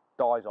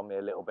dies on me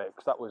a little bit,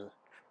 because that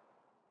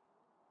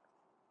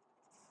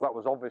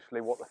was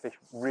obviously what the fish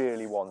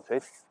really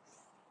wanted.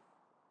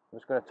 I'm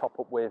just going to top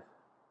up with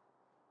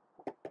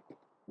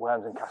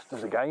worms and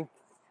casters again.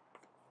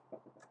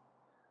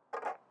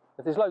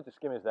 If there's loads of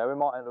skimmers there, we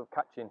might end up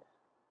catching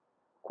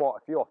quite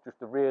a few off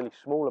just a really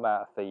small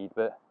amount of feed,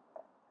 but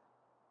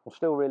I'm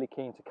still really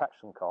keen to catch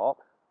some carp,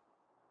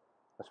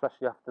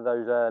 especially after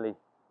those early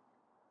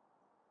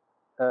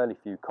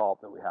few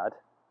carp that we had.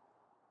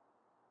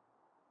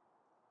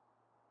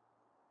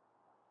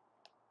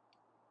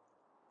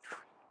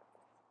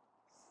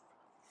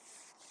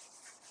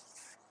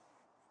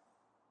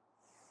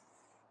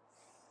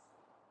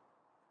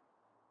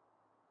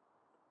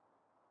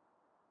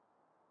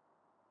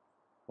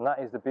 And that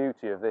is the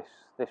beauty of this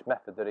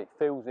method, that it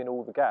fills in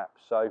all the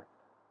gaps. So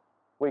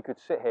we could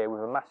sit here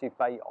with a massive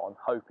bait on,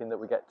 hoping that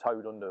we get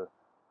towed under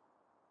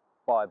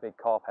by a big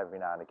carp every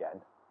now and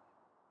again.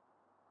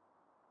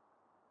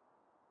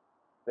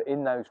 But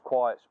in those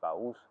quiet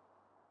spells,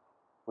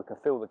 we can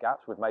fill the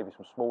gaps with maybe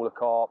some smaller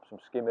carp, some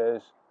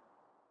skimmers,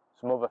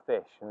 some other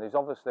fish. And there's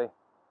obviously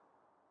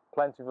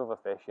plenty of other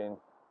fish in,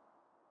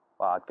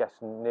 well, I'd guess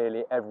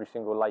nearly every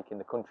single lake in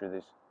the country.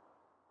 There's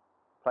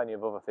plenty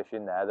of other fish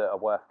in there that are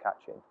worth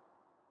catching.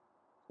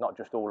 It's not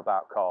just all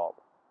about carp.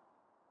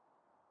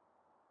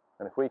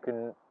 And if we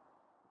can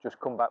just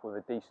come back with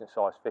a decent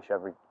sized fish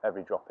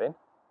every drop in,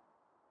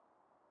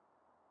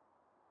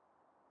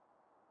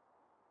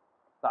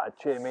 that'd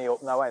cheer me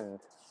up no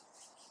end.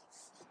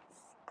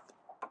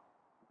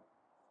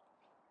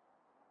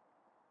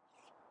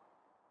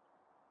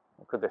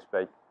 What could this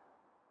be?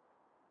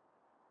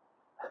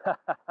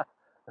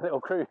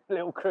 little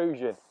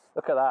cruising.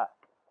 Look at that.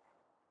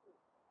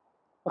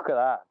 Look at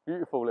that,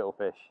 beautiful little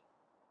fish.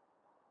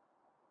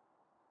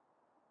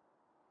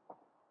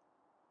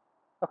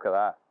 Look at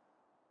that.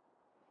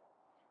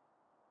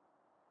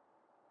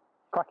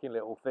 Cracking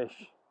little fish.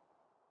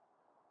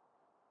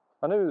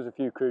 I knew there was a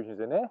few cruisers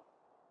in here.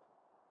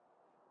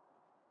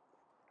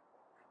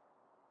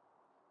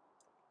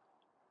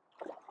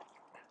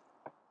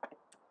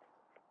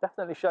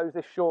 Definitely shows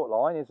this short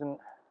line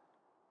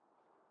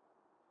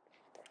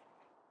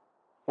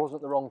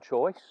wasn't the wrong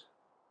choice.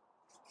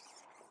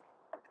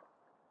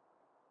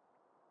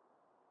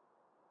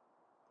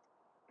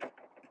 A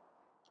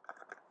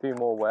few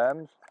more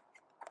worms.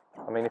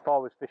 I mean, if I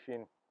was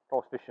fishing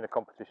a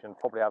competition, I'd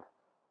probably have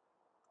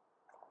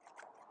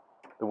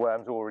the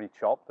worms already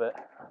chopped, but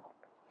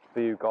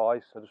for you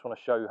guys, I just want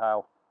to show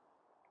how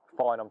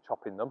fine I'm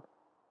chopping them.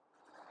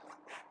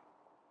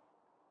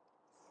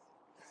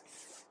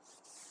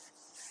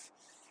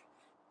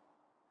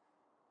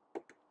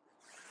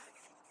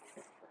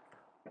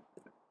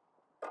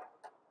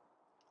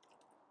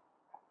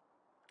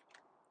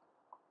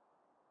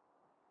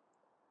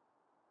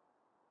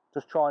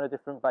 Just trying a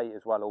different bait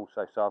as well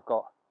also, so I've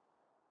got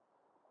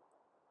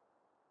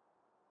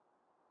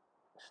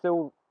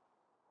still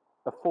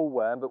a full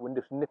worm, but we're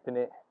just nipping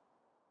it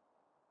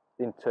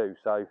in two.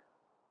 So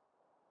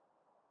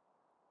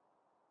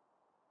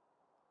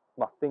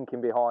my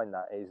thinking behind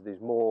that is there's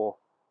more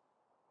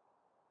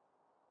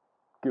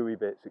gooey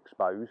bits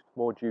exposed,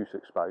 more juice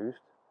exposed,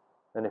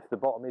 and if the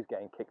bottom is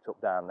getting kicked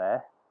up down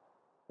there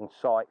and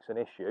sight's an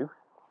issue,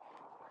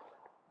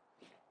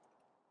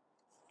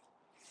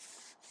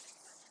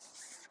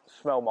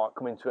 smell might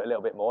come into it a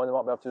little bit more, and they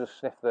might be able to just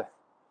sniff the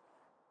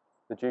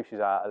juices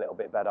out a little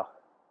bit better.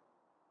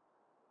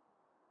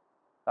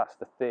 That's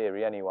the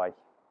theory anyway.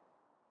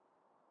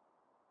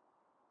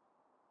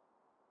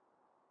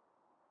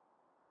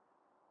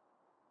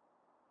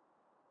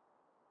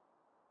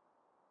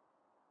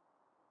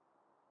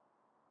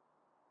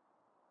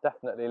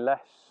 Definitely less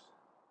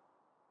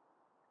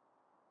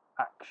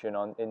action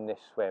in this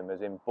swim,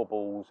 as in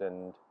bubbles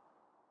and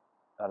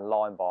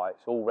line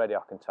bites. Already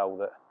I can tell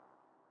that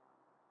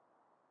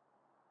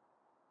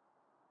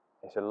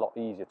it's a lot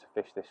easier to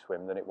fish this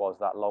swim than it was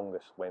that longer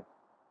swim.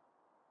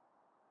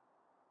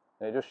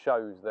 And it just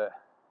shows that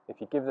if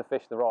you give the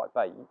fish the right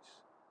baits,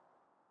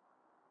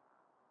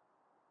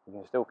 you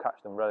can still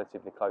catch them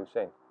relatively close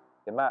in.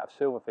 The amount of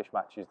silverfish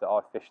matches that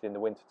I fished in the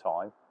winter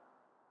time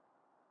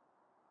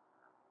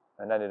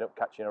and ended up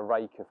catching a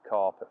rake of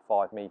carp at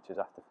 5 metres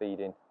after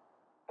feeding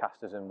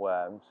casters and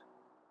worms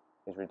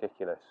is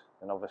ridiculous.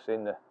 And obviously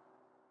in the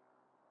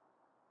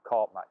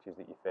carp matches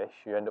that you fish,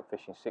 you end up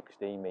fishing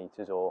 16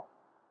 metres or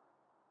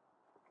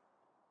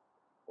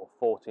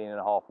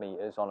 14.5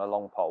 metres on a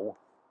long pole,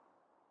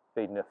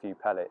 feeding a few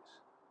pellets.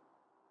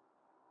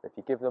 If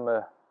you give them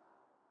a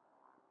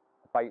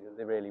bait that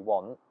they really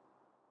want,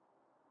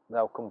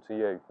 they'll come to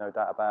you, no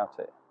doubt about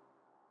it.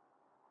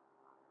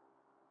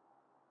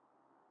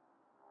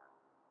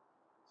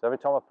 So every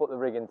time I put the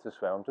rig into the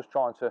swim, I'm just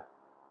trying to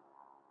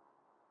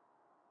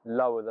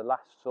lower the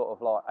last sort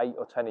of like 8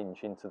 or 10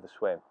 inch into the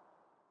swim.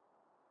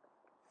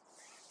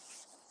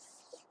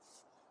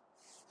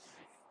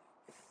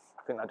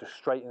 I think that just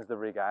straightens the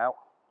rig out.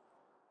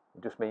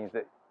 It just means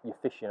that you're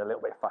fishing a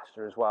little bit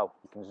faster as well.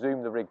 You can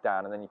zoom the rig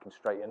down and then you can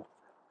straighten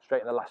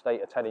the last 8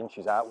 or 10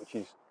 inches out, which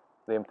is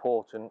the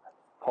important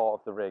part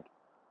of the rig.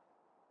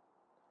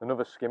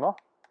 Another skimmer.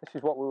 This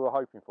is what we were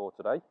hoping for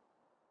today.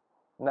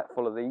 Net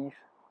full of these.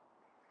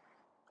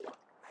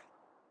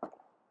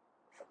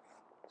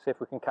 See if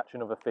we can catch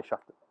another fish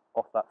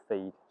off that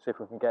feed. See if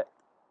we can get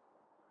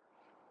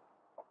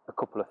a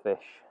couple of fish.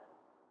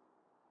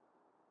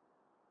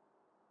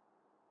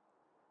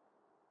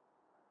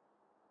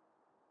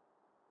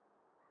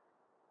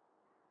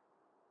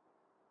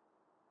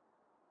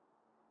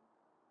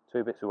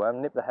 Two bits of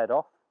worm, nip the head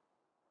off,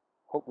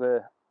 hook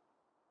the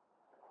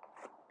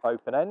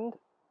open end.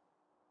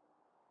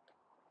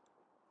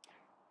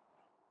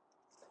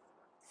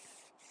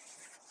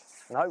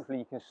 And hopefully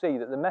you can see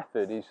that the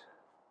method is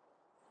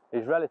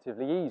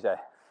relatively easy.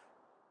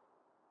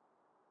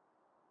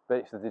 But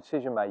it's the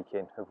decision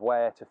making of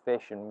where to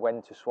fish and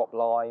when to swap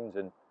lines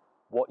and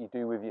what you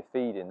do with your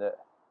feeding that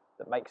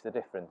makes the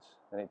difference.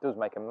 And it does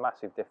make a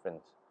massive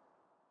difference.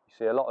 You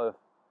see a lot of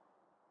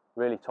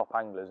really top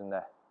anglers and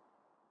they're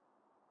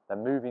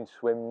moving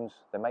swims,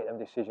 they make them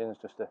decisions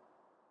just a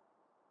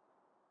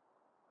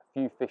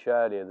few fish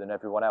earlier than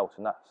everyone else,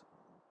 and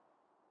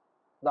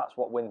that's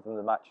what wins them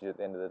the matches at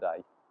the end of the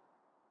day.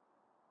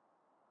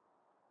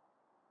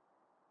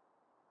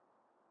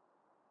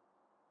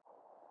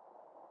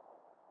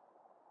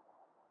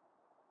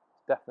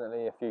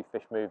 Definitely a few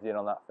fish moved in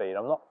on that feed.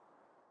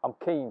 I'm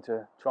keen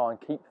to try and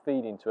keep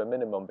feeding to a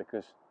minimum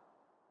because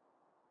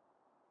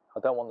I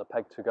don't want the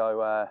peg to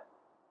go a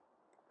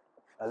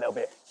little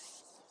bit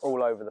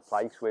all over the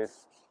place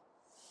with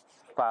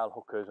foul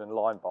hookers and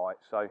line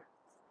bites. So I'm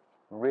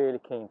really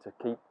keen to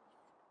keep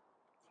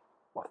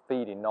my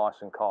feeding nice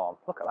and calm.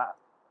 Look at that.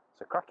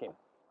 It's a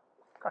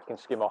cracking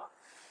skimmer.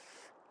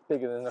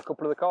 Bigger than a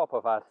couple of the carp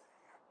I've had.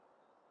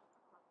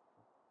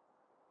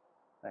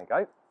 There you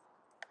go.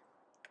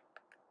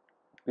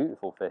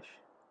 Beautiful fish.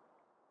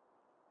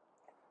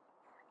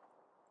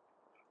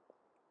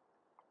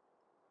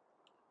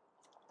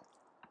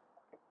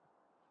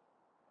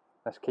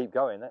 Let's keep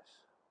going. Let's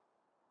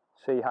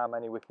see how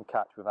many we can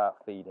catch without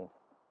feeding.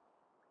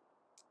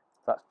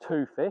 So that's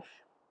 2 fish.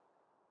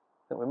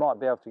 I think we might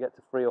be able to get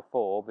to 3 or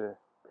 4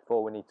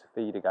 before we need to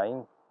feed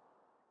again.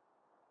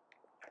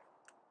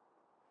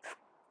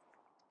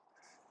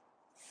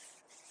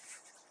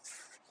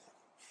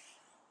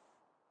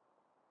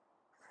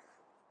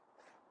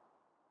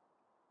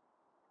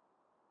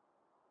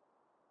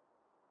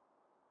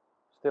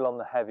 Still on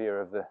the heavier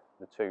of the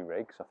 2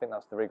 rigs. I think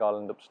that's the rig I'll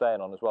end up staying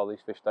on as well.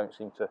 These fish don't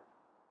seem to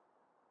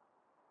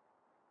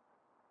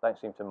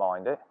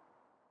mind it.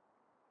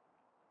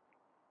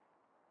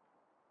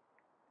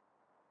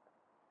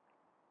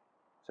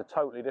 It's a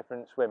totally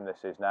different swim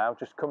this is now.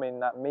 Just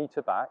coming that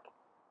metre back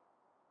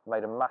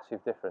made a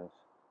massive difference.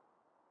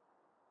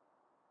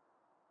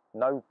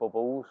 No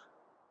bubbles.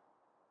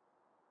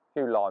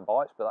 A few line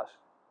bites, but that's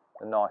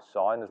a nice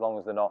sign as long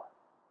as they're not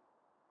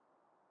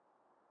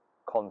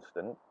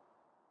constant.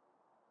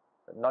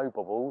 But no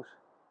bubbles.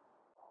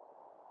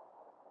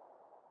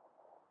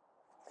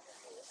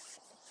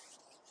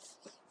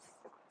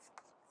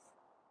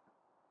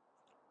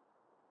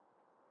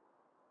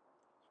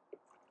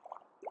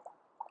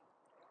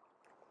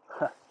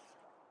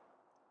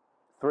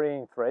 Three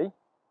and 3.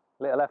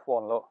 Little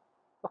F1, look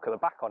at the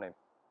back on him.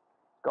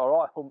 Got a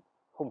right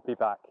humpy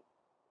back.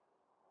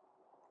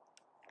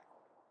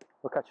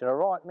 We're catching a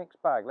right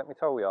mixed bag, let me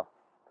tell you.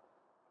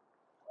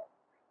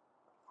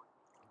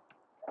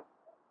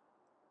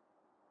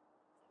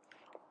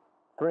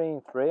 Three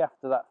and 3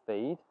 after that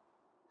feed.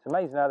 It's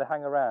amazing how they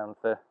hang around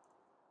for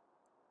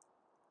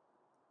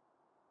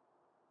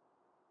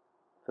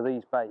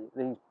these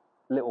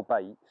little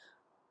baits.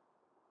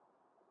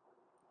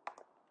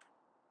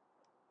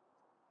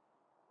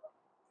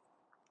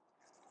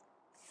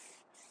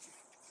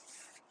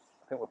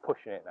 I think we're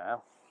pushing it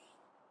now.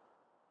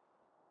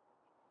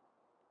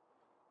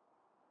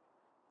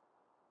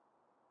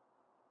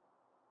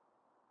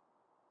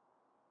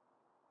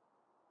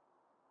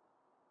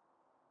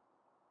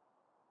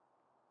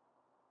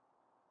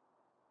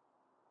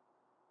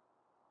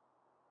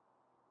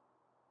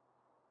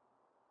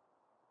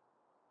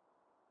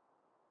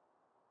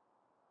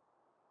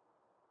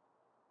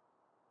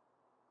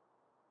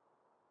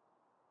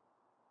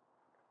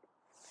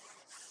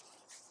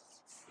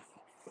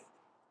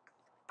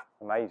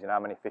 Amazing how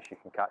many fish you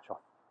can catch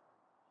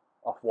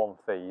off one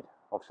feed.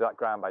 Obviously that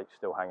ground bait's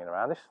still hanging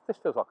around. This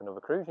feels like another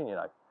crucian, you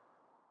know.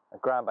 A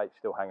ground bait's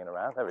still hanging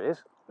around. There it is,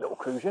 little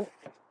crucian.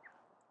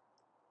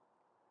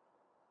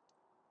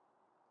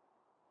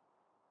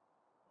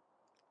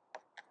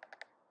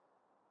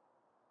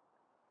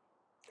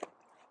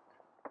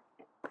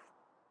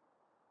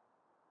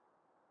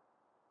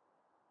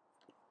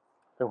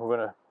 I think we're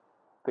going to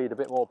feed a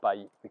bit more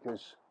bait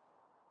because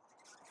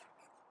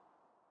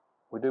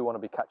we do want to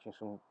be catching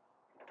some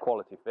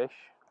quality fish.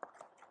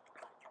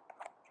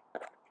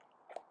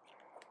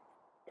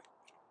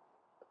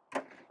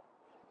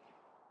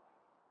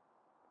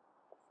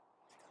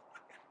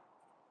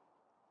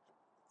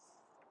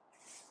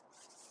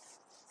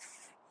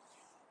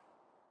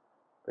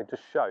 It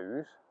just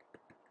shows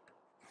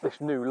this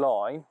new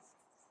line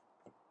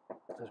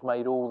has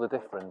made all the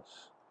difference.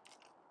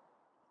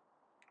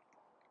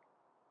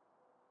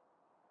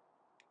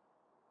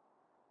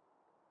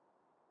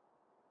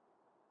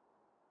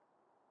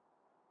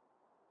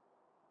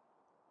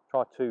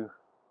 Try 2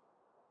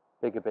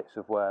 bigger bits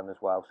of worm as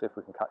well, see if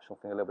we can catch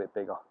something a little bit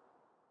bigger.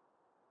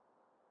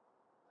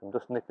 So I'm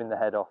just nipping the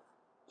head off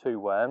 2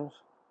 worms.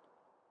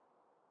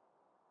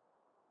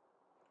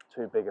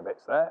 2 bigger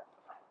bits there.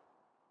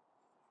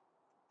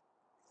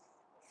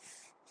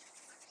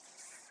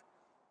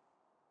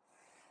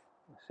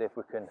 Let's see if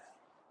we can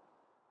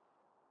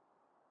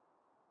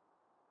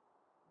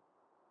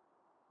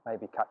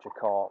maybe catch a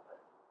carp.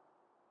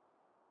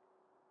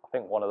 I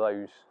think one of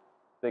those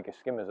bigger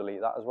skimmers will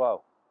eat that as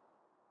well.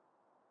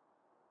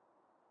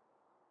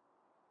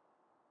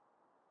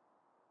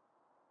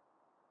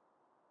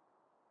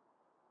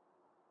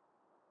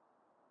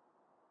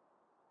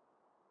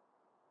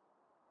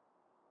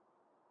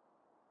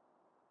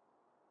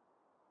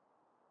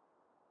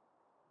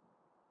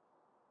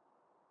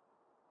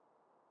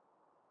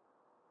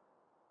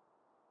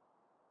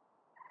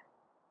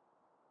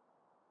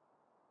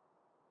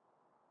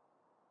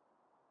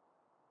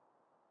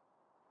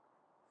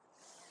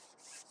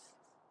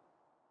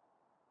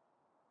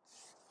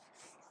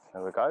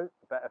 There we go,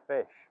 better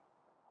fish.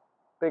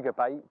 Bigger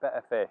bait,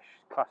 better fish.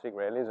 Classic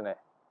really, isn't it?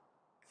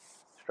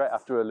 Straight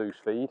after a loose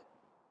feed.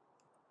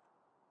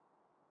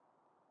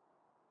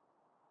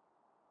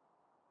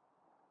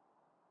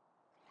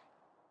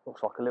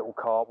 Looks like a little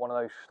carp, one of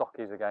those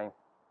stockies again.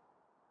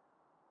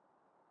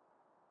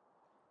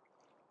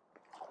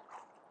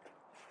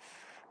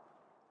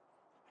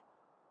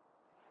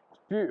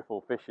 It's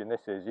beautiful fishing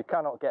this is. You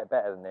cannot get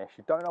better than this.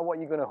 You don't know what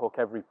you're going to hook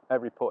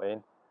every put in.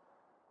 And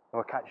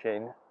we're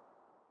catching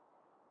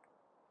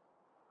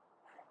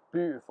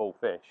beautiful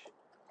fish.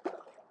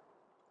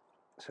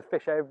 So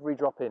fish every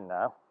drop in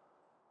now.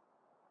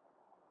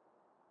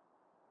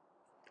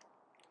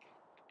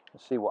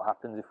 Let's see what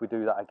happens if we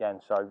do that again.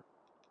 So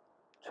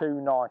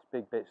 2 nice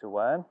big bits of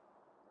worm.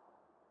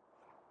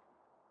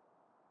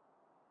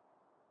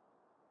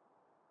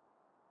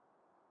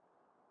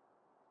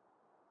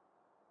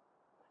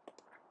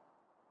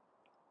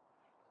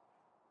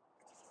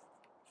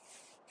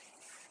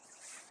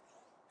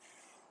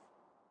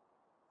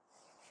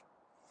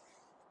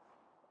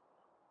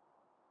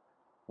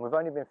 We've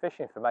only been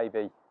fishing for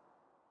maybe,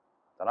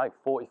 I don't know,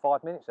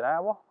 45 minutes, an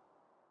hour.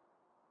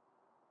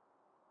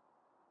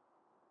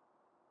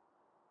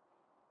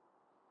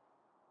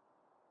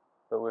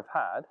 But we've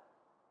had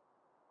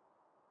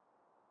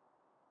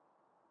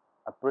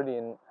a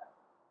brilliant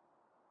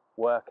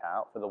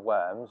workout for the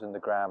worms and the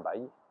ground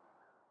bait.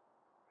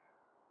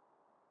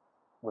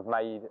 We've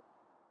made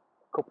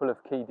a couple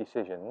of key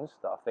decisions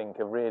that I think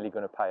are really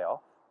going to pay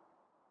off.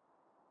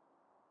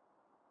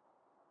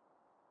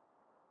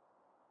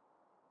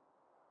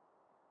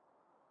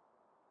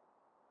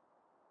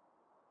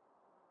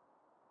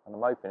 And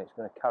I'm hoping it's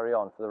going to carry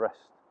on for the rest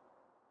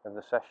of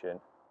the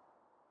session.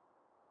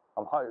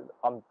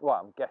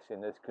 I'm guessing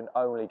this can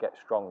only get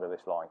stronger,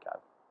 this line can.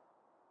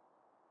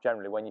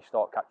 Generally, when you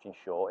start catching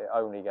short, it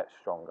only gets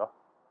stronger.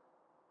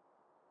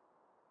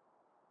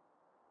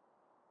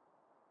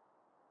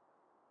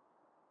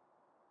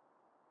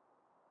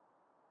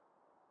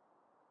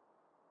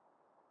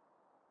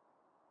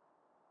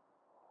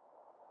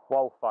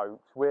 Well,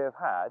 folks, we've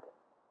had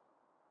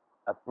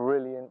a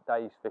brilliant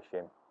day's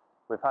fishing.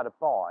 We've had a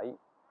bite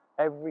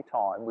every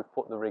time we've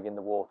put the rig in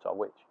the water,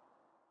 which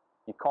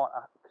you can't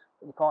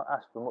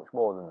ask for much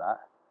more than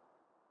that.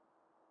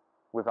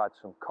 We've had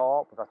some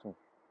carp, we've had some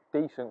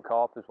decent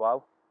carp as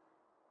well.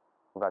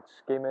 We've had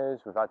skimmers,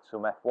 we've had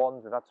some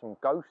F1s, we've had some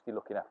ghosty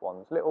looking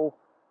F1s, little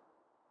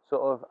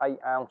sort of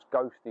 8-ounce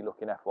ghosty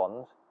looking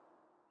F1s.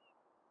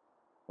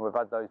 And we've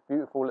had those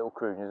beautiful little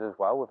crucians as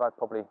well. We've had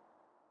probably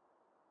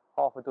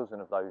half a dozen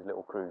of those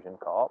little crucian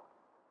carp.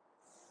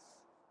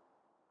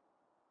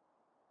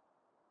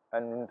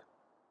 And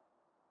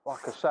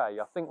like I say,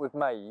 I think we've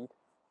made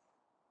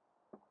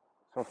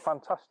some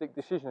fantastic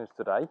decisions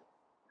today.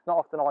 It's not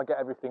often I get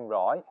everything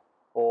right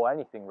or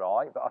anything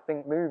right, but I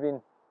think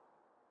moving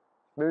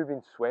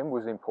swim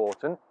was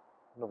important.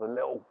 Another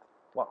little,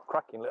 well,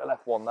 cracking little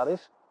F1 that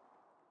is.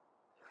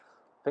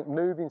 I think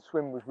moving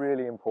swim was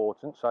really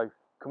important, so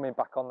coming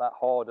back on that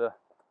harder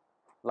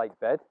lake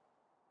bed.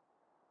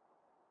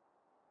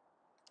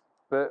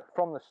 But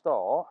from the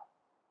start,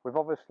 we've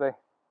obviously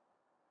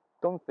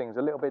done things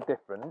a little bit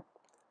different.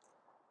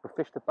 We've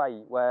fished a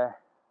bait where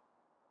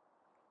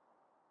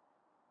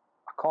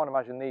I can't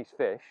imagine these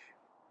fish,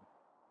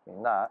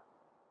 in that,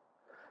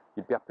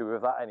 you'd be happy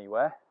with that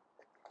anywhere.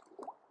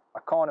 I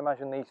can't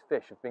imagine these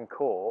fish have been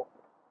caught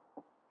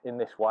in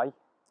this way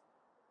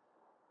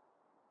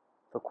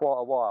for quite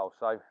a while,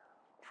 so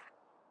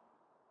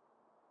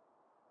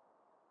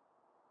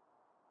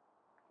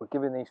we're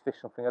giving these fish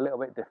something a little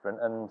bit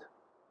different, and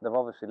they've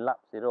obviously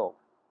lapped it up.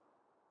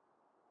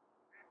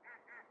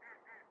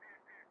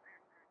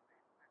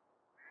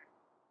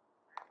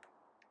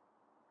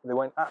 They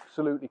went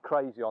absolutely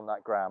crazy on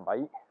that ground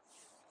bait,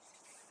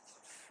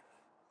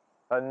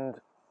 and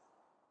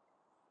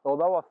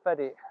although I fed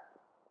it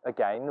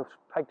again, the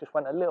peg just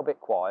went a little bit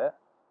quiet,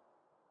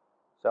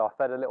 so I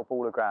fed a little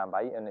ball of ground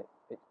bait and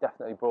it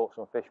definitely brought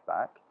some fish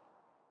back.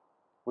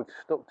 We've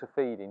stuck to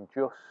feeding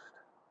just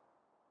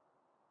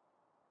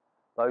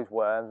those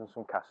worms and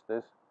some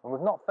casters, and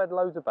we've not fed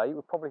loads of bait.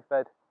 We've probably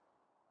fed,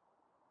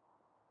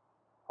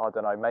 I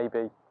don't know,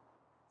 maybe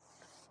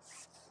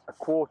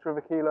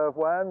 1/4 kilo of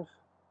worms,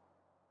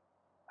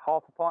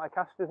 1/2 pint of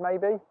casters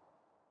maybe.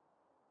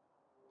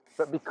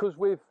 But because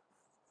we've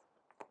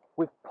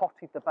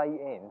potted the bait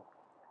in,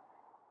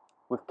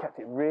 we've kept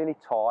it really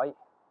tight,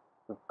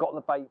 we've got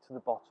the bait to the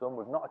bottom,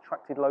 we've not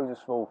attracted loads of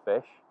small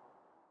fish,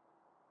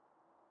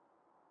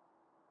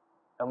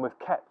 and we've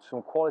kept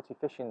some quality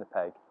fish in the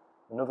peg.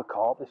 Another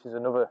carp. This is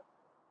another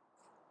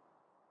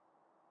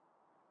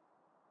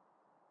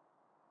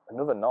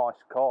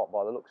nice carp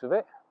by the looks of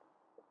it.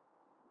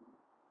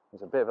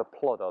 There's a bit of a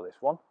plodder,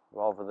 this one,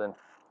 rather than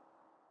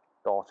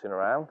darting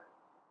around.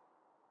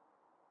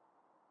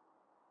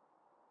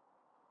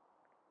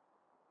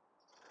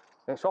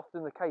 And it's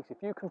often the case,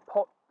 if you can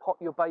pot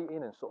your bait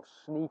in and sort of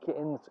sneak it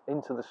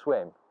into the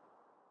swim,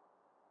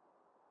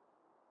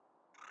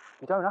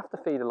 you don't have to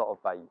feed a lot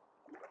of bait.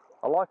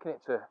 I liken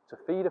it to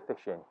feeder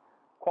fishing.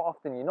 Quite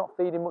often you're not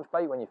feeding much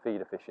bait when you're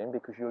feeder fishing,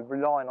 because you're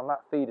relying on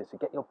that feeder to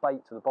get your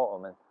bait to the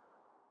bottom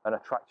and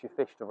attract your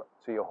fish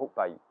to your hook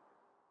bait.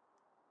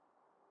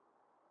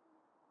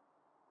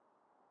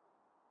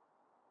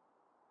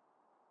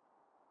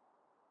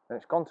 And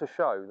it's gone to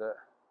show that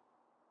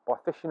by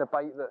fishing a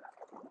bait that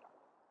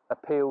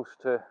appeals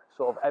to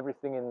sort of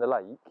everything in the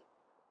lake,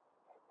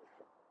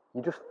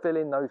 you just fill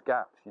in those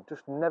gaps. You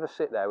just never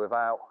sit there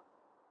without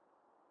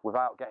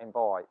getting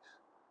bites.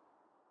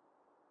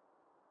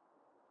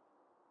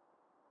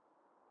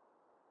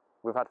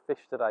 We've had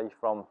fish today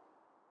from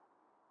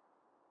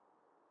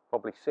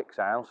probably 6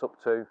 ounce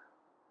up to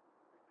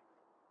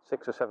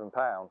 6 or 7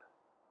 pound.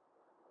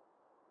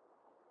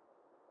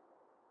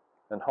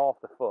 And half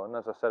the fun,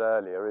 as I said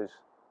earlier, is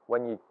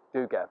when you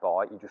do get a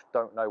bite, you just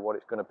don't know what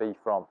it's going to be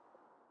from.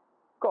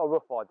 Got a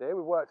rough idea,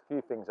 we've worked a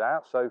few things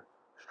out, so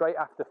straight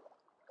after,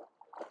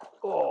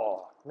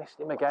 oh, missed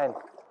him again.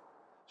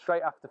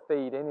 Straight after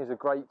feeding is a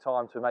great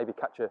time to maybe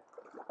catch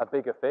a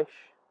bigger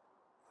fish.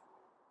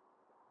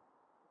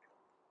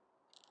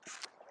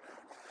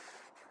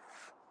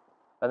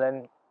 And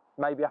then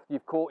maybe after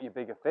you've caught your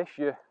bigger fish,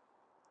 you're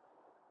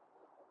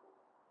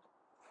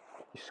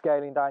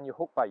scaling down your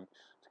hook baits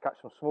to catch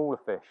some smaller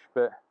fish.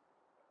 But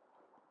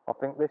I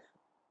think this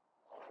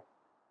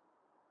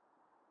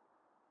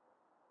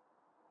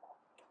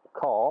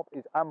carp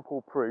is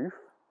ample proof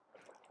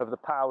of the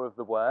power of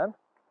the worm,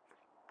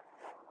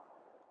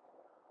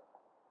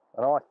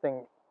 and I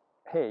think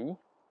he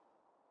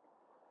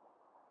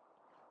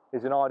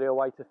is an ideal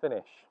way to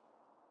finish.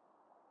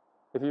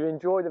 If you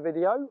enjoyed the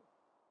video,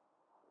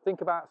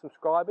 think about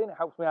subscribing, it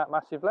helps me out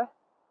massively.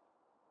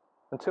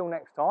 Until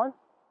next time,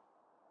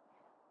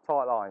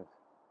 tight lines.